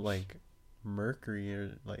hella like mercury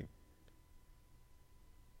or like.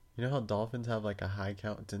 You know how dolphins have like a high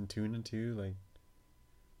count in tuna too, like.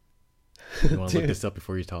 You want to look Dude. this up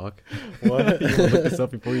before you talk? What? You want to look this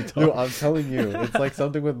up before you talk? Dude, I'm telling you, it's like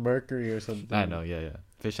something with mercury or something. I know. Yeah, yeah.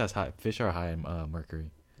 Fish are high in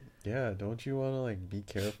mercury. Yeah, don't you want to like be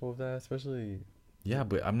careful of that, especially Yeah,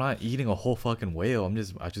 but I'm not eating a whole fucking whale.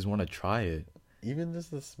 I just want to try it. even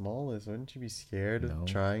just the smallest? Wouldn't you be scared No. of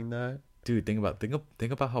trying that? Dude, think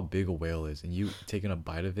about how big a whale is, and you taking a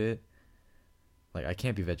bite of it. Like, I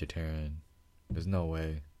can't be vegetarian. There's no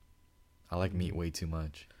way. I like meat way too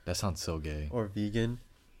much. That sounds so gay. Or vegan?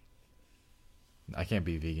 I can't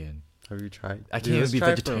be vegan. Have you tried? I Dude, can't even let's be try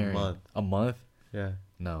it for vegetarian. a month. A month? Yeah.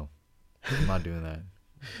 No, I'm not doing that.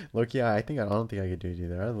 Look, yeah, I don't think I could do it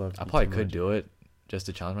either. I love. I probably could do it just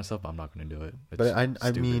to challenge myself, but I'm not gonna do it. It's But I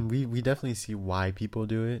stupid. mean, we definitely see why people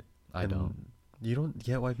do it. I and don't. You don't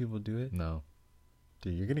get why people do it, No.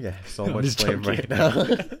 dude. You're gonna get so I'm much just flame joking. right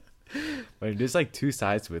now. But there's like two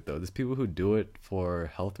sides to it though. There's people who do it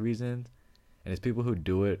for health reasons, and there's people who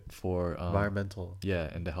do it for Environmental. Yeah,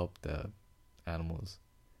 and to help the animals.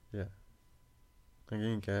 Yeah. I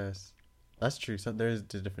guess that's true. So there's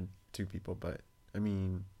the different two people, but I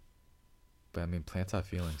mean, But I mean, plants have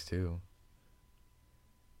feelings too.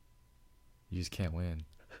 You just can't win.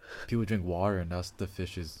 People drink water, and that's the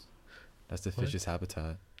fish's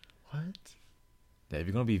habitat. what? Yeah, if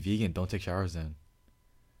you're gonna be vegan, don't take showers then.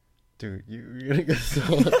 Dude, you're gonna get so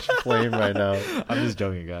much flame right now. I'm just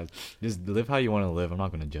joking, guys. Just live how you want to live. I'm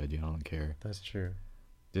not gonna judge you. I don't care. That's true.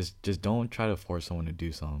 Just don't try to force someone to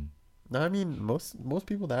do something. No, I mean most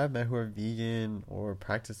people that I've met who are vegan or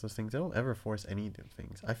practice those things, they don't ever force any of the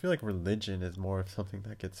things. I feel like religion is more of something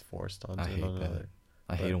that gets forced onto I hate one that. another.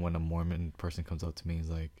 I hate it when a Mormon person comes up to me and is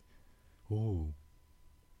like, "Oh,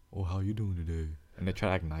 how you doing today?" And they try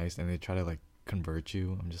to act nice and they try to like convert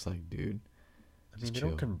you. I'm just like, dude. I mean, Just they chill.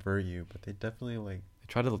 don't convert you, but they definitely like They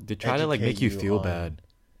try to like make educate you you feel on bad.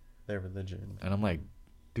 their religion. And I'm like,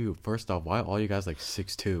 dude, first off, why are all you guys like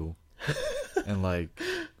 6'2"? And like,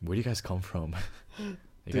 where do you guys come from? You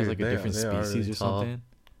guys Dude, like a different they are species really or tall. something?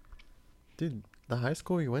 Dude, the high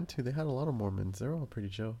school we went to, they had a lot of Mormons. They're all pretty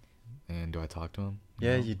chill. And do I talk to them?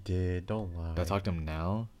 Yeah, No. you did. Don't lie. Do I talk to them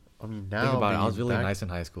now? I mean, now. Think about it. I but was really back- nice in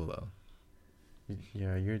high school though.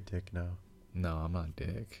 Yeah, you're a dick now. No, I'm not a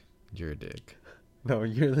dick. You're a dick. No,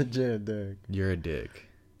 you're legit a dick. You're a dick.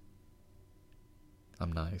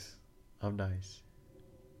 I'm nice. I'm nice.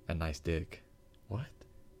 A nice dick. What?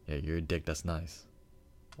 Yeah, you're a dick that's nice.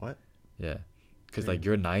 What? Yeah. Because, Dude. like,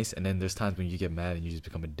 you're nice, and then there's times when you get mad and you just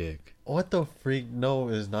become a dick. What the freak? No,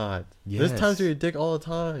 it's not. Yes. There's times where you're a dick all the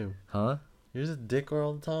time. Huh? You're just a dick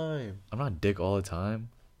all the time. I'm not a dick all the time.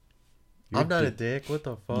 You're I'm not a dick. What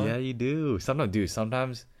the fuck? Yeah, you do.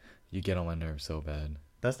 Sometimes you get on my nerves so bad.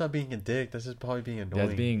 That's not being a dick. That's just probably being annoying.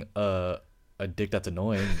 That's being a dick that's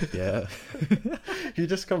annoying. Yeah. You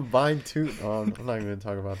just combined two. I'm not even gonna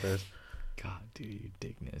talk about this. God, dude, you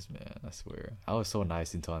dickness, man. I swear. I was so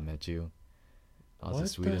nice until I met you. I was What the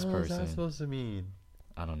sweetest hell is person. that supposed to mean?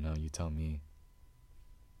 I don't know. You tell me.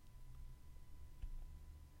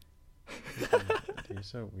 Dude, you're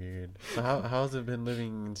so weird. So how's it been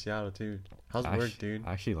living in Seattle too? How's work, dude?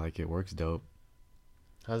 I actually like it. Work's dope.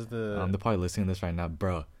 How's the? They're probably listening to this right now,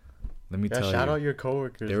 bro. Let me tell shout you. out your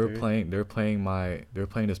coworkers. They were dude. playing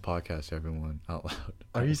this podcast to everyone out loud.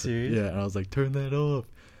 Are you serious? Yeah, and I was like, turn that off.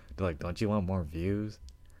 They're like, don't you want more views?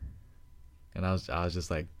 And I was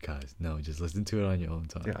just like, guys, no, just listen to it on your own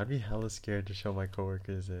time. Dude, I'd be hella scared to show my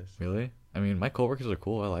coworkers this. Really? I mean, my coworkers are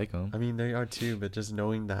cool. I like them. I mean, they are too, but just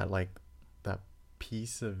knowing that, like, that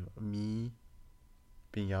piece of me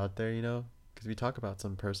being out there, you know? Because we talk about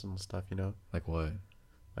some personal stuff, you know? Like what?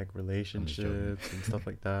 Like relationships and stuff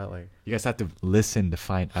like that. Like, You guys have to listen to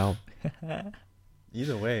find out.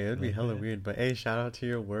 either way, it would be hella weird. But hey, shout out to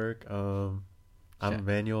your work. I'm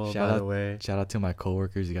Emmanuel, shout by out- the way. Shout out to my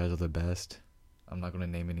coworkers. You guys are the best. I'm not gonna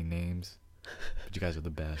name any names, but you guys are the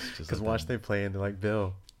best. Just Because let watch, them- they play and they're like,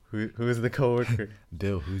 Bill, who is the coworker?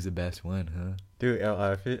 Bill, who's the best one, huh? Dude,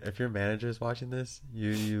 if your manager is watching this,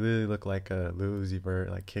 you really look like a Lil Uzi Vert,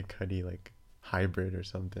 like Kid Cudi, like hybrid or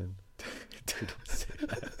something. Dude, don't say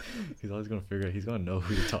that. He's always gonna figure out. He's gonna know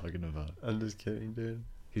who you're talking about. I'm just kidding, dude.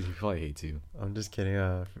 He probably hates you. I'm just kidding.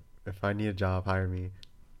 If I need a job, hire me.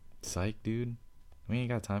 Psych, dude. We ain't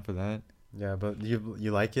got time for that. Yeah, but you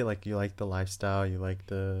like it, like you like the lifestyle, you like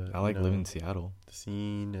the. I like living in Seattle. the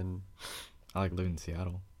scene, and I like living in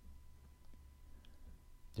Seattle.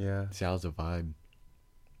 yeah. Seattle's a vibe.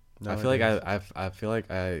 I feel like nowadays. I feel like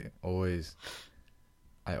I always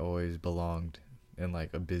belonged in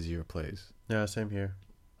like a busier place. Yeah, same here.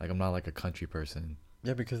 Like I'm not like a country person.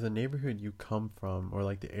 Yeah, because the neighborhood you come from or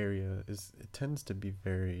like the area is it tends to be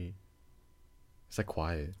very It's like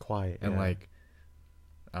quiet quiet. and Yeah. like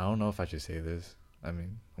I don't know if I should say this. I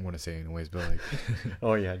mean, I'm gonna say it anyways, but like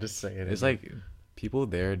Oh yeah, just say it. it's like people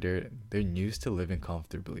there they're used to living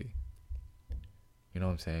comfortably. You know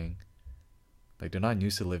what I'm saying? Like they're not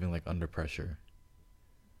used to living like under pressure.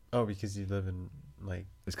 oh, because you live in like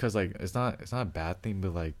It's cause like it's not a bad thing,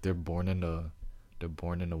 but like they're born into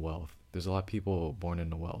wealth. There's a lot of people born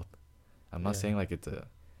into wealth. I'm not Yeah. saying like it's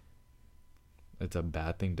a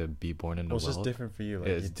bad thing to be born into well, it's wealth. just different for you. Like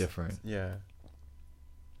It's different. Yeah,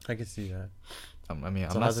 I can see that. I mean,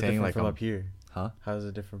 So I'm not how's it saying different like from I'm, up here? huh? How's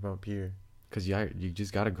it different from up here? Cause you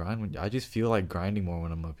just gotta grind. I just feel like grinding more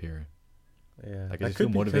when I'm up here. Yeah, Like, I that just feel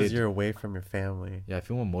could be because motivated. you're away from your family. Yeah, I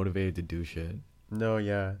feel more motivated to do shit. No,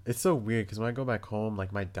 yeah, it's so weird because when I go back home,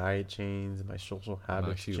 like my diet changed, my social I'm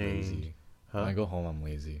habits actually change. lazy. Huh? When I go home, I'm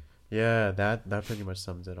lazy. Yeah, that pretty much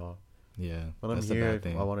sums it all. Yeah, When I'm that's the here, bad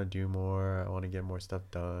thing. I want to do more. I want to get more stuff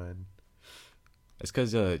done. It's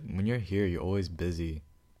because when you're here, you're always busy.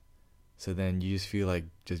 So then you just feel like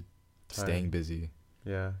just staying Tired. busy.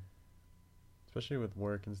 Yeah, especially with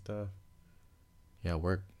work and stuff. Yeah,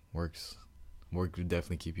 work would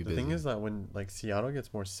definitely keep you The busy. thing is that when like Seattle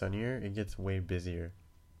gets more sunnier, it gets way busier.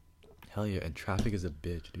 Hell yeah, and traffic is a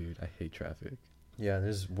bitch, dude. I hate traffic. Yeah,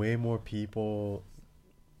 there's way more people.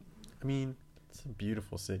 I mean, it's a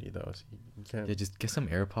beautiful city though, so you can't. Yeah, just get some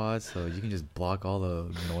AirPods so you can just block all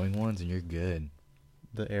the annoying ones and you're good.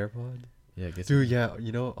 The AirPod. Yeah, get Dude, yeah,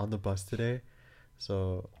 on the bus today,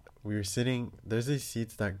 so we were sitting. There's these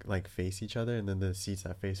seats that like face each other, and then the seats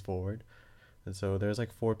that face forward. And so there's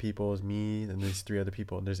like four people, it was me, and there's three other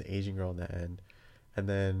people, and there's an Asian girl on the end, and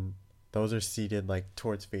then those are seated like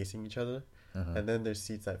towards facing each other, Uh-huh. and then there's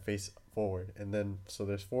seats that face forward, and then so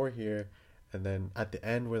there's four here, and then at the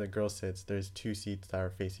end where the girl sits, there's two seats that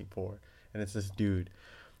are facing forward, and it's this dude,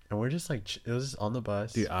 and we're just like it was just on the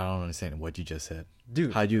bus, Dude, I don't understand what you just said.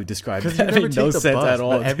 dude. How'd you describe Because that? you never Made take no the sense bus, at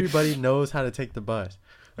all. but everybody knows how to take the bus.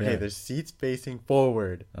 Okay, Yeah. there's seats facing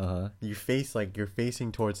forward. Uh-huh. You face like you're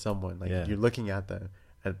facing towards someone, like Yeah. you're looking at them,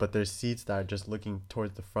 but there's seats that are just looking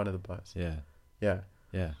towards the front of the bus. Yeah. Yeah.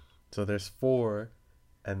 Yeah. So there's four,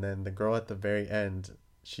 and then the girl at the very end,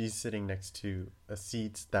 she's sitting next to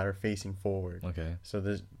seats that are facing forward. Okay. So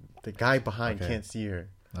the guy behind Okay. can't see her,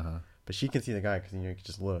 Uh-huh. but she can see the guy because you can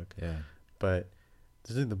just look. Yeah. But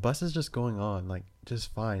the bus is just going on, like, just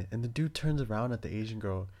fine. And the dude turns around at the Asian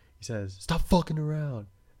girl. He says, "Stop fucking around,"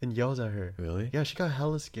 and yells at her. Really? Yeah, she got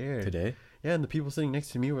hella scared. Today? Yeah, and the people sitting next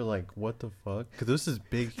to me were like, "What the fuck?" Because this is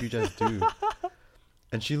big, huge ass dude.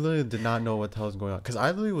 And she literally did not know what the hell was going on. Because I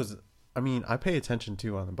literally was, I mean, I pay attention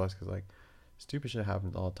too on the bus because, like, stupid shit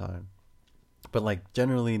happens all the time. But, like,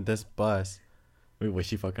 generally, this bus, Wait, was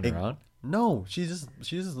she fucking It- around? no, she just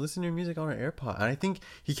listening to music on her AirPod. And I think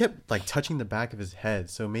he kept, like, touching the back of his head.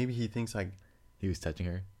 So maybe he thinks, like, He was touching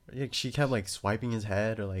her. yeah, she kept, like, swiping his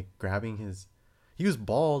head or, like, grabbing his. He was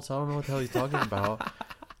bald, so I don't know what the hell he's talking about.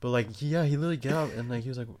 But, like, he literally get up and, like, he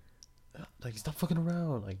was like, stop fucking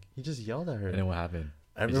around. Like, he just yelled at her. And then what happened?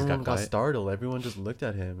 He just Everyone got got quiet? startled. Everyone just looked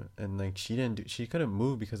at him, and like she couldn't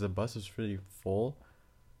move because the bus was pretty full.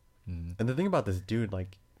 Mm. And the thing about this dude,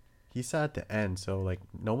 like, he sat at the end, so like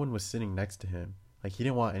no one was sitting next to him. Like he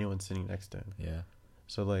didn't want anyone sitting next to him. Yeah.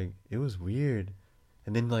 So like it was weird.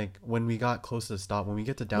 And then like when we got close to the stop, when we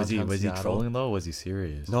get to downtown Was he Seattle, trolling though? Or was he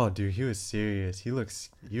serious? no, dude, he was serious. He was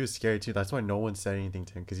scary too. That's why no one said anything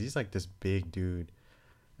to him because he's like this big dude.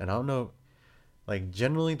 And I don't know, like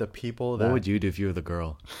generally the people that What would you do if you were the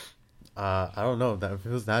girl? I don't know that if it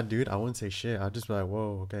was that dude, I wouldn't say shit. I'd just be like,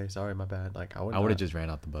 "Whoa, okay, sorry, my bad." Like I would. I would have just ran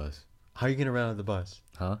out the bus. How you gonna run out of the bus?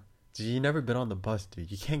 Huh? Dude, you never been on the bus,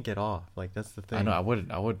 dude. You can't get off. Like that's the thing. I know. I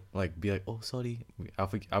would like be like, oh, sorry.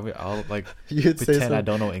 I'll like You'd say pretend I some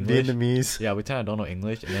don't know English. Vietnamese. Yeah, pretend I don't know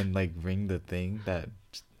English, and then like ring the thing that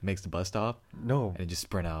makes the bus stop, No, and just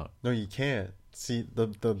sprint out. no, you can't. See the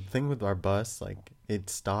thing with our bus, like it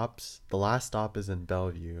stops. The last stop is in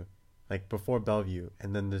Bellevue, like before Bellevue,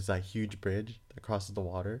 and then there's that huge bridge that crosses the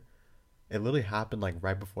water. It literally happened like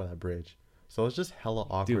right before that bridge, so it's just hella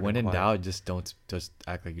awkward. Dude, when and in quiet. doubt, just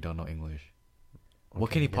act like you don't know English. What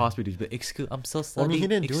Okay, can he yeah. possibly do? But excuse, I'm so Well, sorry. I mean, he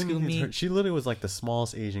didn't do excuse anything. to me. her. She literally was like the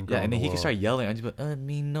smallest Asian girl. Yeah, and in then the he can world. start yelling. I just be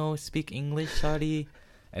me no speak English, sorry.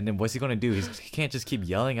 And then what's he gonna do? He can't just keep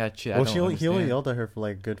yelling at you. Well, I he don't only understand. yelled at her for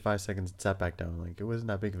like a good 5 seconds and sat back down. Like it wasn't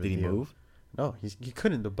that big of a Did deal. he move? No, he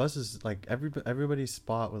couldn't. The bus is like everybody's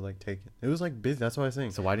spot was like taken. It was like busy. That's what I was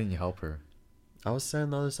saying. So why didn't you help her? I was sitting on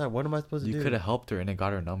the other side. What am I supposed to You do? could have helped her and then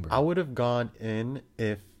got her number. I would have gone in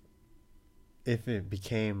if it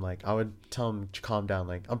became like I would tell him to calm down.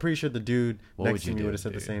 Like I'm pretty sure the dude What next would to you me do, would have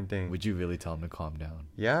said the dude? same thing. Would you really tell him to calm down?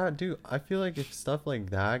 Yeah, dude. I feel like if stuff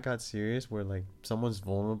like that got serious, where like someone's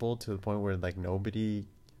vulnerable to the point where like nobody,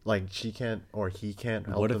 like she can't or he can't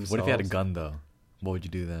help What if themselves. what if you had a gun though? What would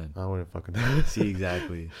you do then? I wouldn't fucking. See,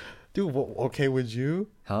 exactly. Dude, okay, would you?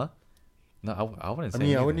 Huh? No, I wouldn't I say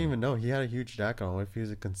mean, I wouldn't anything. even know. He had a huge jacket on. What if he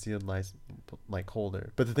was a concealed license like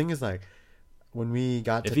holder? But the thing is, like, when we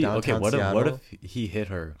got If to he downtown what Seattle, if he hit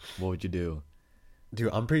her? What would you do? dude,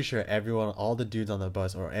 I'm pretty sure everyone, all the dudes on the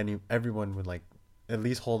bus or everyone would like at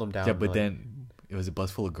least hold him down. Yeah, and, but like, then it was a bus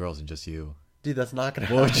full of girls and just you. dude, that's not gonna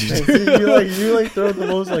What would happen. you do? See, you throw the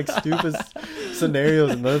most like stupid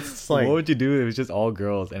scenarios, and that's like, What would you do if it was just all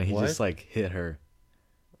girls and he What? just like hit her?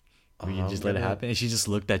 Would you I'm just let it gonna- happen? And she just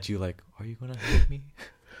looked at you like, "Are you gonna hit me?"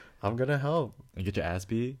 I'm gonna help. And get your ass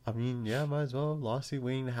beat? I mean, yeah, might as well. Lawsuit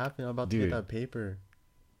waiting to happen. I'm about to Dude. get that paper.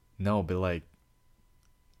 No, but like,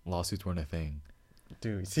 lawsuits weren't a thing.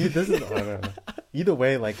 Dude, see, this is I don't know. Either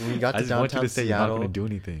way, like when we got I to just want you downtown to say you're not Seattle, gonna do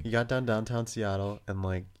anything. he got downtown Seattle, and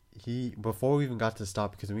like before we even got to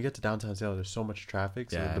stop, because when we get to downtown Seattle, there's so much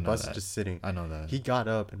traffic, so Yeah, I the know bus that. is just sitting. I know that. He got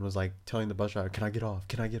up and was like telling the bus driver, "Can I get off?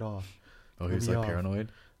 Can I get off?" Oh, he was let me like off.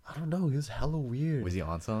 paranoid. I don't know. He was hella weird. Was he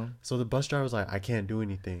on some? So the bus driver was like, "I can't do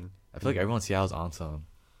anything." I feel like everyone in Seattle's on some.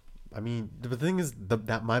 I mean, the thing is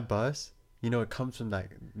that my bus, it comes from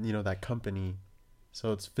that company,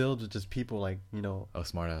 so it's filled with just people like Oh,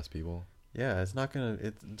 smart ass people. yeah. It's not gonna.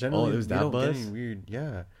 It's generally it was we that don't bus? get any weird.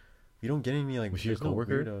 Yeah, we don't get any like. Was she your there's no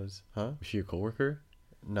coworker? weirdos, huh? Was she your coworker?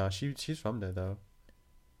 No, she's from there though.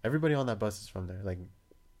 Everybody on that bus is from there. Like,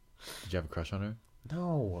 Did you have a crush on her?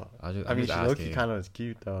 no. I I mean, just she asking. low-key kind of was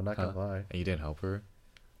cute though. I'm not Huh? gonna lie. And you didn't help her.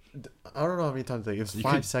 I don't know how many times like it was You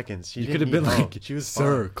 5 could- seconds. She You didn't could have been need help. like, she was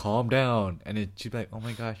 "Sir, fine. calm down," and then she'd be like, "Oh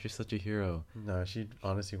my gosh, you're such a hero." No, she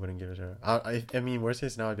honestly wouldn't give it to her. I mean, worst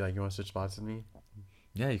case now, I'd be like, "You want to switch spots with me?"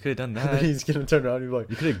 Yeah, you could have done And then that. he's gonna turn around and be like,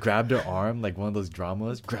 You could have grabbed her arm like one of those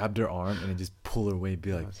dramas. Grabbed her arm and then just pull her away. And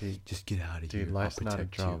be like, "Oh, see, "Just get out of dude, here. life's I'll not a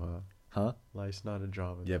protect you." drama. Huh? Life's not a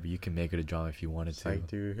drama." Yeah, but you can make it a drama if you wanted It's to. like,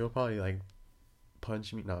 dude, he'll probably like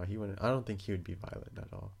punch me. No, he wouldn't. I don't think he would be violent at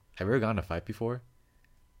all. Have you ever gotten in a fight before?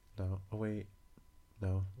 No. Oh wait,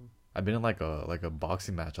 no, I've been in like a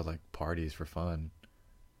boxing match at like parties for fun,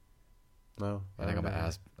 no. and I got my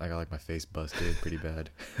ass, I got like my face busted pretty bad.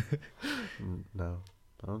 No,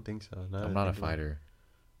 I don't think so. No, I'm not a fighter.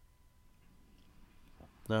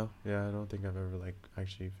 No, yeah, I don't think I've ever like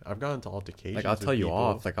actually. I've gotten into altercations. Like I'll with tell you people.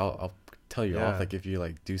 off. Like I'll tell you Yeah. off. Like if you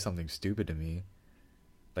like do something stupid to me,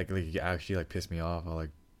 like you actually like piss me off. I'll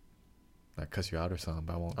like cuss you out or something.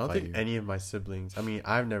 But I won't I don't fight think you. any of my siblings. I mean,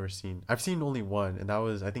 I've seen only one, and that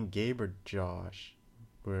was I think Gabe or Josh,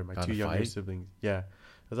 were my Got in two a younger fight? siblings. Yeah, it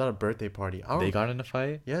was at a birthday party. I don't, They got in a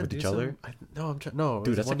fight yeah, with dude, each other. no, I'm trying. No, it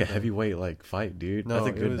Dude, was that's one like a of them. heavyweight like fight, dude. No, That's a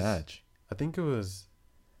it good was- match. I think it was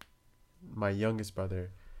my youngest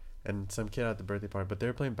brother and some kid at the birthday party, but they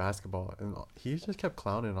were playing basketball, and he just kept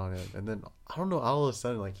clowning on it. And then I don't know, all of a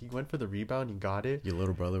sudden, like he went for the rebound, he got it, Your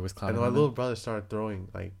little brother was and climbing. then my on little it? brother started throwing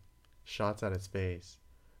like shots at his face,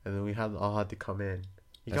 and then we all had to come in.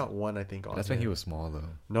 He That's- got one, I think. On That's when he him. was small though.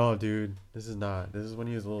 No, dude, this is not. This is when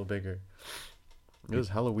he was a little bigger. It was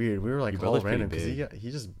hella weird. We were like Your all brother's pretty random because big.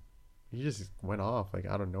 he just went off like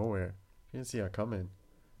out of nowhere. He didn't see it coming.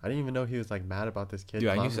 I didn't even know he was like mad about this kid. Dude,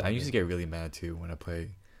 I clowning used on to him. get really mad too when I play,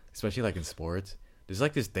 especially like in sports. There's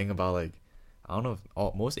like this thing about like, I don't know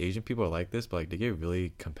if most Asian people are like this, but like they get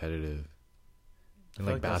really competitive. I In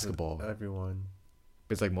feel like that's with basketball, everyone.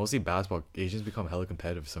 but it's like mostly basketball. Asians become hella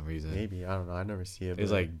competitive for some reason. Maybe I don't know. I never see it. It's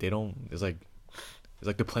but, like they don't. It's like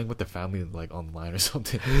they're playing with their family like online or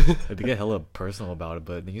something. Like, they get hella personal about it.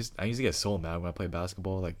 But I used to get so mad when I play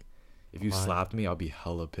basketball. Like if you Why? slapped me, I'll be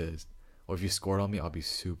hella pissed. Or if you scored on me, I'll be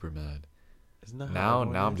super mad. isn't that how Now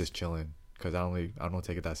everyone I'm is? just chilling because I don't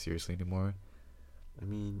take it that seriously anymore. I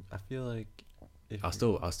mean, I feel like if I'll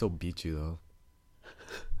still beat you though.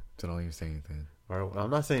 So don't even say anything. or I'm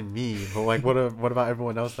not saying me, but like what about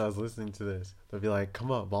everyone else that was listening to this? They'll be like, "Come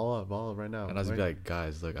up, ball up right now." And I'll just be like,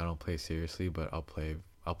 guys, look, I don't play seriously, but I'll play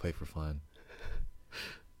for fun.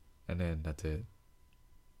 And then that's it.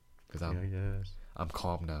 Cause yeah, yes. I'm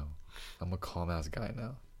calm now. I'm a calm ass guy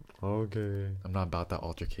now. Okay. I'm not about that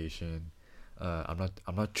altercation. I'm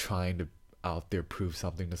not trying to out there prove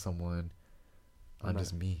something to someone. I'm not-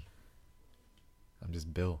 just me. I'm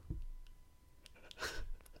just Bill.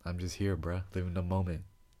 I'm just here, bruh, living the moment.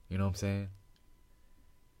 You know what I'm saying?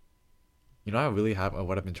 You know,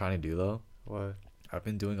 what I've been trying to do though. What? I've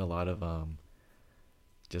been doing a lot of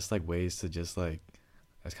just like ways to just like,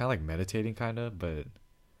 it's kind of like meditating kind of, but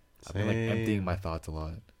I've been like emptying my thoughts a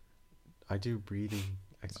lot. I do breathing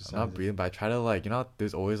exercises. Not breathing, but I try to like, you know,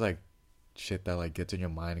 there's always like shit that like gets in your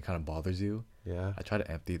mind and kind of bothers you. Yeah. I try to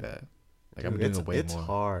empty that. Like, Dude, I'm doing it way it's more.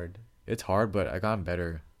 hard. It's hard, but I gotten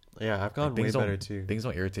better. Yeah, I've gotten Like, way better too. Things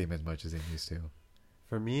don't irritate me as much as they used to.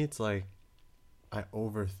 For me, it's like I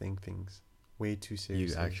overthink things way too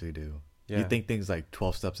seriously. You actually do. Yeah. You think things like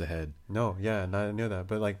 12 steps ahead. No, yeah, and I know that.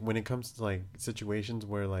 But like when it comes to like situations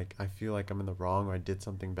where like I feel like I'm in the wrong or I did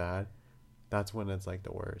something bad, that's when it's like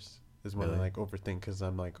the worst. Is when Really? I like overthink because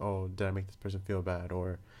I'm like, oh, did I make this person feel bad,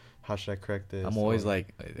 or how should I correct this? I'm always Or,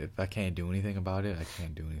 like, if I can't do anything about it, I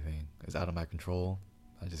can't do anything. It's out of my control.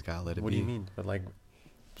 I just gotta let it what be. do you mean? But like,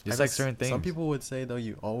 Just I like guess certain things. Some people would say though,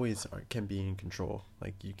 you always can be in control.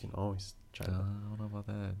 Like you can always try I to. don't know about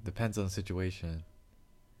that. Depends on the situation.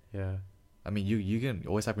 Yeah. I mean, you can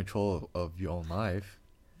always have control of your own life,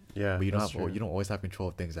 Yeah. but you that's don't true. you don't always have control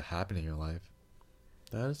of things that happen in your life.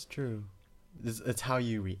 That is true. It's how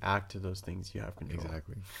you react to those things you have control.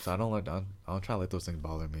 Exactly. So I don't try to let those things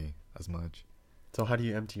bother me as much. So how do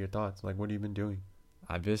you empty your thoughts? Like, what have you been doing?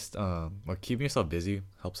 I just well, keeping yourself busy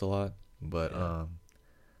helps a lot, but Yeah.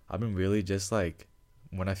 I've been really just like,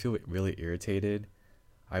 when I feel really irritated,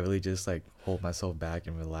 I really just like hold myself back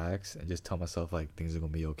and relax and just tell myself like things are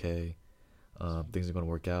gonna be okay, things are gonna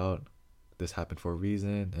work out, this happened for a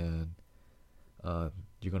reason, and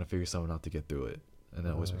you're gonna figure something out to get through it, and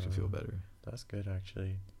that always makes you feel better. That's good,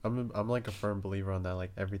 actually. I'm like a firm believer on that.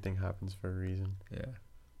 Like everything happens for a reason. Yeah.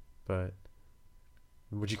 But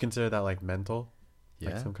would you consider that like mental? Yeah.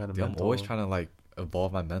 Like some kind of Dude, I'm mental. always trying to like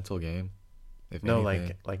evolve my mental game. If No,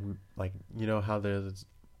 anything. like you know how there's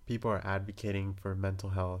people are advocating for mental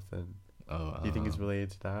health, and do you think it's related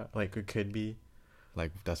to that? Like it could be.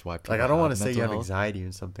 like that's why people Like I don't want to have say you have mental health. anxiety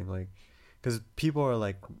or something, like, because people are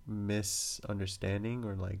like misunderstanding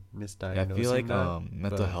or like misdiagnosing. Yeah, I feel like that,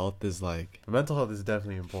 mental but- health is like, but mental health is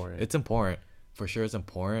definitely important. it's important for sure. It's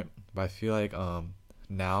important, but I feel like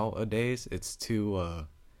nowadays it's too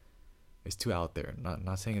out there.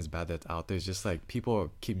 Not saying it's bad that it's out there. It's just like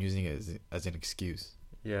people keep using it as an excuse.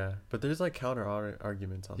 Yeah, but there's like counter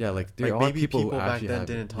arguments on Yeah, that. like, there are maybe people who back actually then have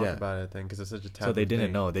it. didn't talk Yeah. about it then because it's such a taboo So they didn't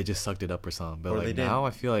thing. know. They just sucked it up or something. But Or they like didn't. now,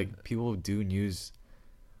 I feel like people do use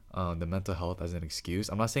the mental health as an excuse.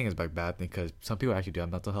 I'm not saying it's like bad thing, because some people actually do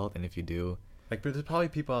have mental health, and if you do, Like, but there's probably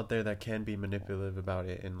people out there that can be manipulative about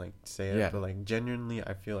it and like say it. Yeah. But like genuinely,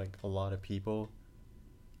 I feel like a lot of people.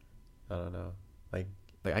 I don't know. Like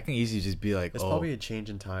like I can easily just be like, it's oh, probably a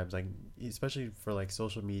change in times. Like especially for like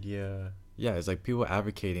social media. yeah, it's like people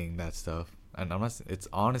advocating that stuff. And I'm not. It's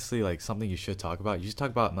honestly like something you should talk about. You should talk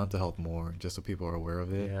about mental health more, just so people are aware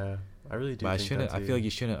of it. Yeah, I really do. But I think shouldn't. that I too. feel like you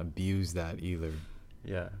shouldn't abuse that either.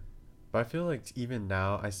 Yeah, but I feel like even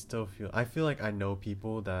now, I feel like I know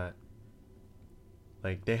people that,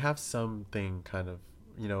 like, they have something kind of,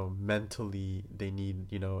 mentally they need,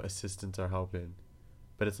 assistance or help in,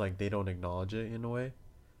 but it's like they don't acknowledge it in a way.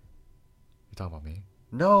 You talking about me?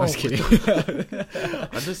 No, I'm just kidding.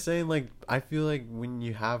 I'm just saying, like, I feel like when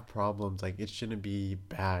you have problems, like, it shouldn't be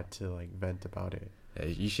bad to like vent about it. Yeah,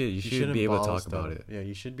 you should shouldn't be able to bottle talk about stuff. it. Yeah,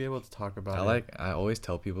 you should be able to talk about I it. like. I always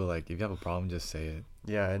tell people like, if you have a problem, just say it.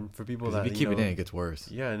 Yeah, and for people 'Cause that if you keep it in, it gets worse.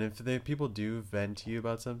 Yeah, and if people do vent to you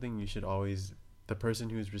about something, you should always, the person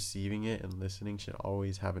who's receiving it and listening should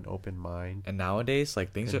always have an open mind. And nowadays,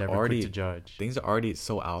 like things and are never quick already to judge. things are already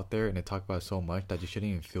so out there, and they talk about it so much that you shouldn't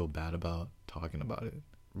even feel bad about talking about it.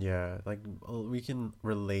 Yeah, like we can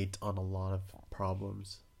relate on a lot of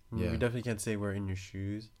problems. Yeah. We definitely can't say we're in your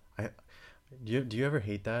shoes. Do you ever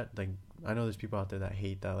hate that? Like, I know there's people out there that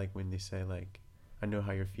hate that, like when they say like, I know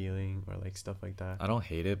how you're feeling, or like stuff like that. I don't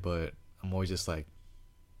hate it, but I'm always just like,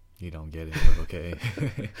 you don't get it, but okay.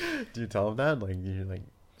 Do you tell them that? Like you're like,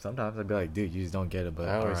 Sometimes I'd be like, dude, you just don't get it, but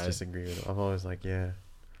I always alright. disagree with them. I'm always like, yeah.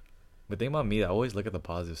 But think about me, I always look at the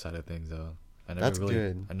positive side of things though. That's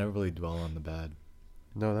good. I never really dwell on the bad.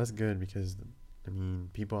 No, that's good because, I mean,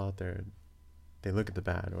 people out there, they look at the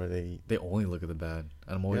bad or they Only look at the bad,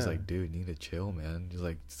 and I'm always Yeah. like, dude, you need to chill, man. Just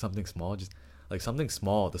like something small, just like something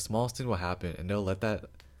small. The smallest thing will happen, and they'll let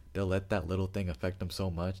that little thing affect them so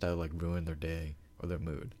much that it'll like ruin their day or their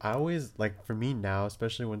mood. I always, like, for me now,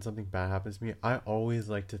 especially when something bad happens to me, I always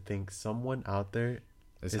like to think someone out there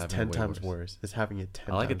It's is having 10 way times worse. Is having it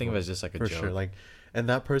 10 I like to times think of it worse. as just like a For joke. sure. Like, and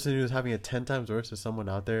that person who's having it 10 times worse is someone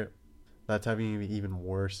out there that's having it even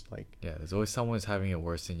worse. Like, Yeah, there's always someone who's having it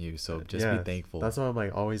worse than you, so just yeah, be thankful. That's why I'm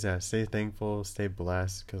like, always, stay thankful, stay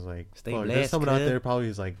blessed. Because, like, Stay fuck, blessed, there's someone out kid. there probably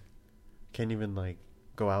who's like, can't even, like,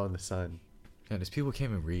 go out in the sun. Yeah, there's people who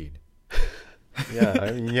can't even read. Yeah,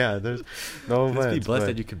 I mean, yeah. There's no Just be offense, blessed but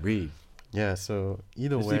that you can read. yeah. So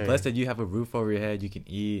either Just way, be blessed that you have a roof over your head. You can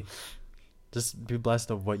eat. just be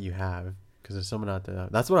blessed of what you have, because there's someone out there.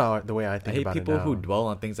 That's the way I I think hate about people it now. who dwell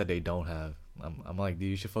on things that they don't have. I'm like, dude,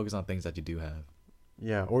 you should focus on things that you do have.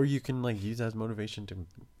 Yeah, or you can like use that as motivation to To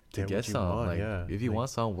get get what you some. want. Like, Yeah, if you like, want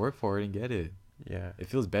some, work for it and get it. yeah, It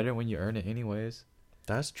feels better when you earn it, anyways.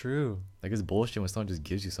 that's true. Like, it's bullshit when someone just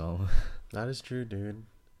gives you some. That is true, dude.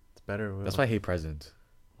 It's better. That's why I hate presents.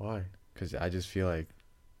 Why? Because I just feel like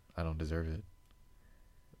I don't deserve it.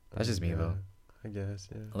 That's just me, though. I guess,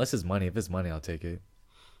 yeah. Unless it's money. If it's money, I'll take it.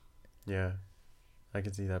 Yeah, I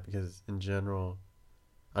can see that, because in general,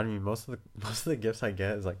 I mean, most of the gifts I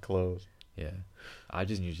get is like clothes. Yeah. I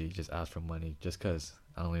just usually just ask for money just because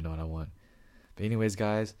I don't really know what I want. But anyways,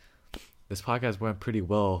 guys, this podcast went pretty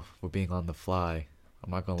well for being on the fly. I'm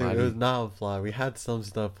not going to lie Dude, to it you. was not a fly. We had some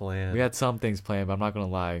stuff planned. We had some things planned, but I'm not going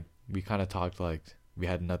to lie. We kind of talked like we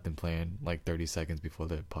had nothing planned like 30 seconds before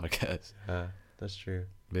the podcast. Yeah, that's true.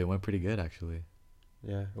 But it went pretty good, actually.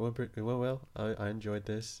 Yeah, it went well. I enjoyed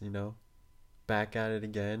this. Back at it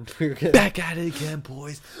again. Back at it again,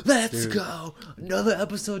 boys. Let's Dude. go. Another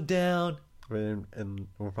episode down. And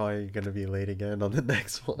we're probably gonna be late again on the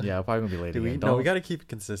next one. Yeah, I'm probably going to be late Dude, again. no, we gotta keep it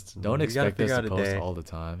consistent. Don't We gotta expect us figure to out a post day. all the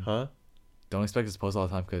time. Huh? Don't expect us to post all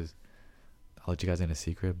the time because I'll let you guys in a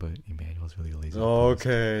secret, but Emmanuel's really lazy. to post.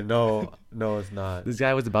 Okay, no, it's not. This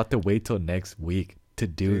guy was about to wait till next week to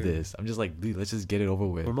do Dude. this. I'm just like, dude, let's just get it over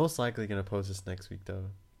with. We're most likely gonna post this next week though,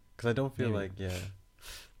 because I don't feel Maybe. like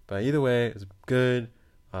But either way, it's good.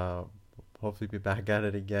 Hopefully be back at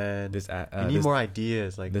it again. This We need more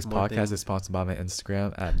ideas. Like this more podcast things. is sponsored by my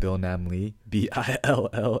Instagram at Bill Namly,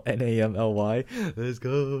 BILLNAMLY. Let's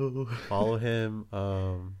go. Follow him.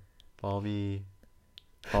 Follow me.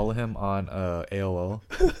 Follow him on AOL.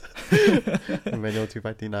 Emmanuel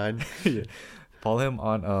 2539. Yeah. Follow him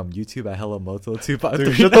on YouTube at HelloMoto253.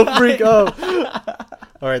 Dude, shut the freak up.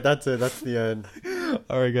 All right, that's it. That's the end.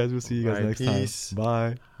 All right, guys. We'll see you guys All right, next peace. time.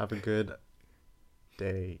 Bye. Have a good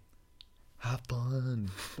day. Have fun.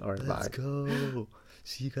 All right, Let's bye. go.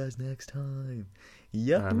 See you guys next time. I'm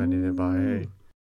gonna need it. Bye.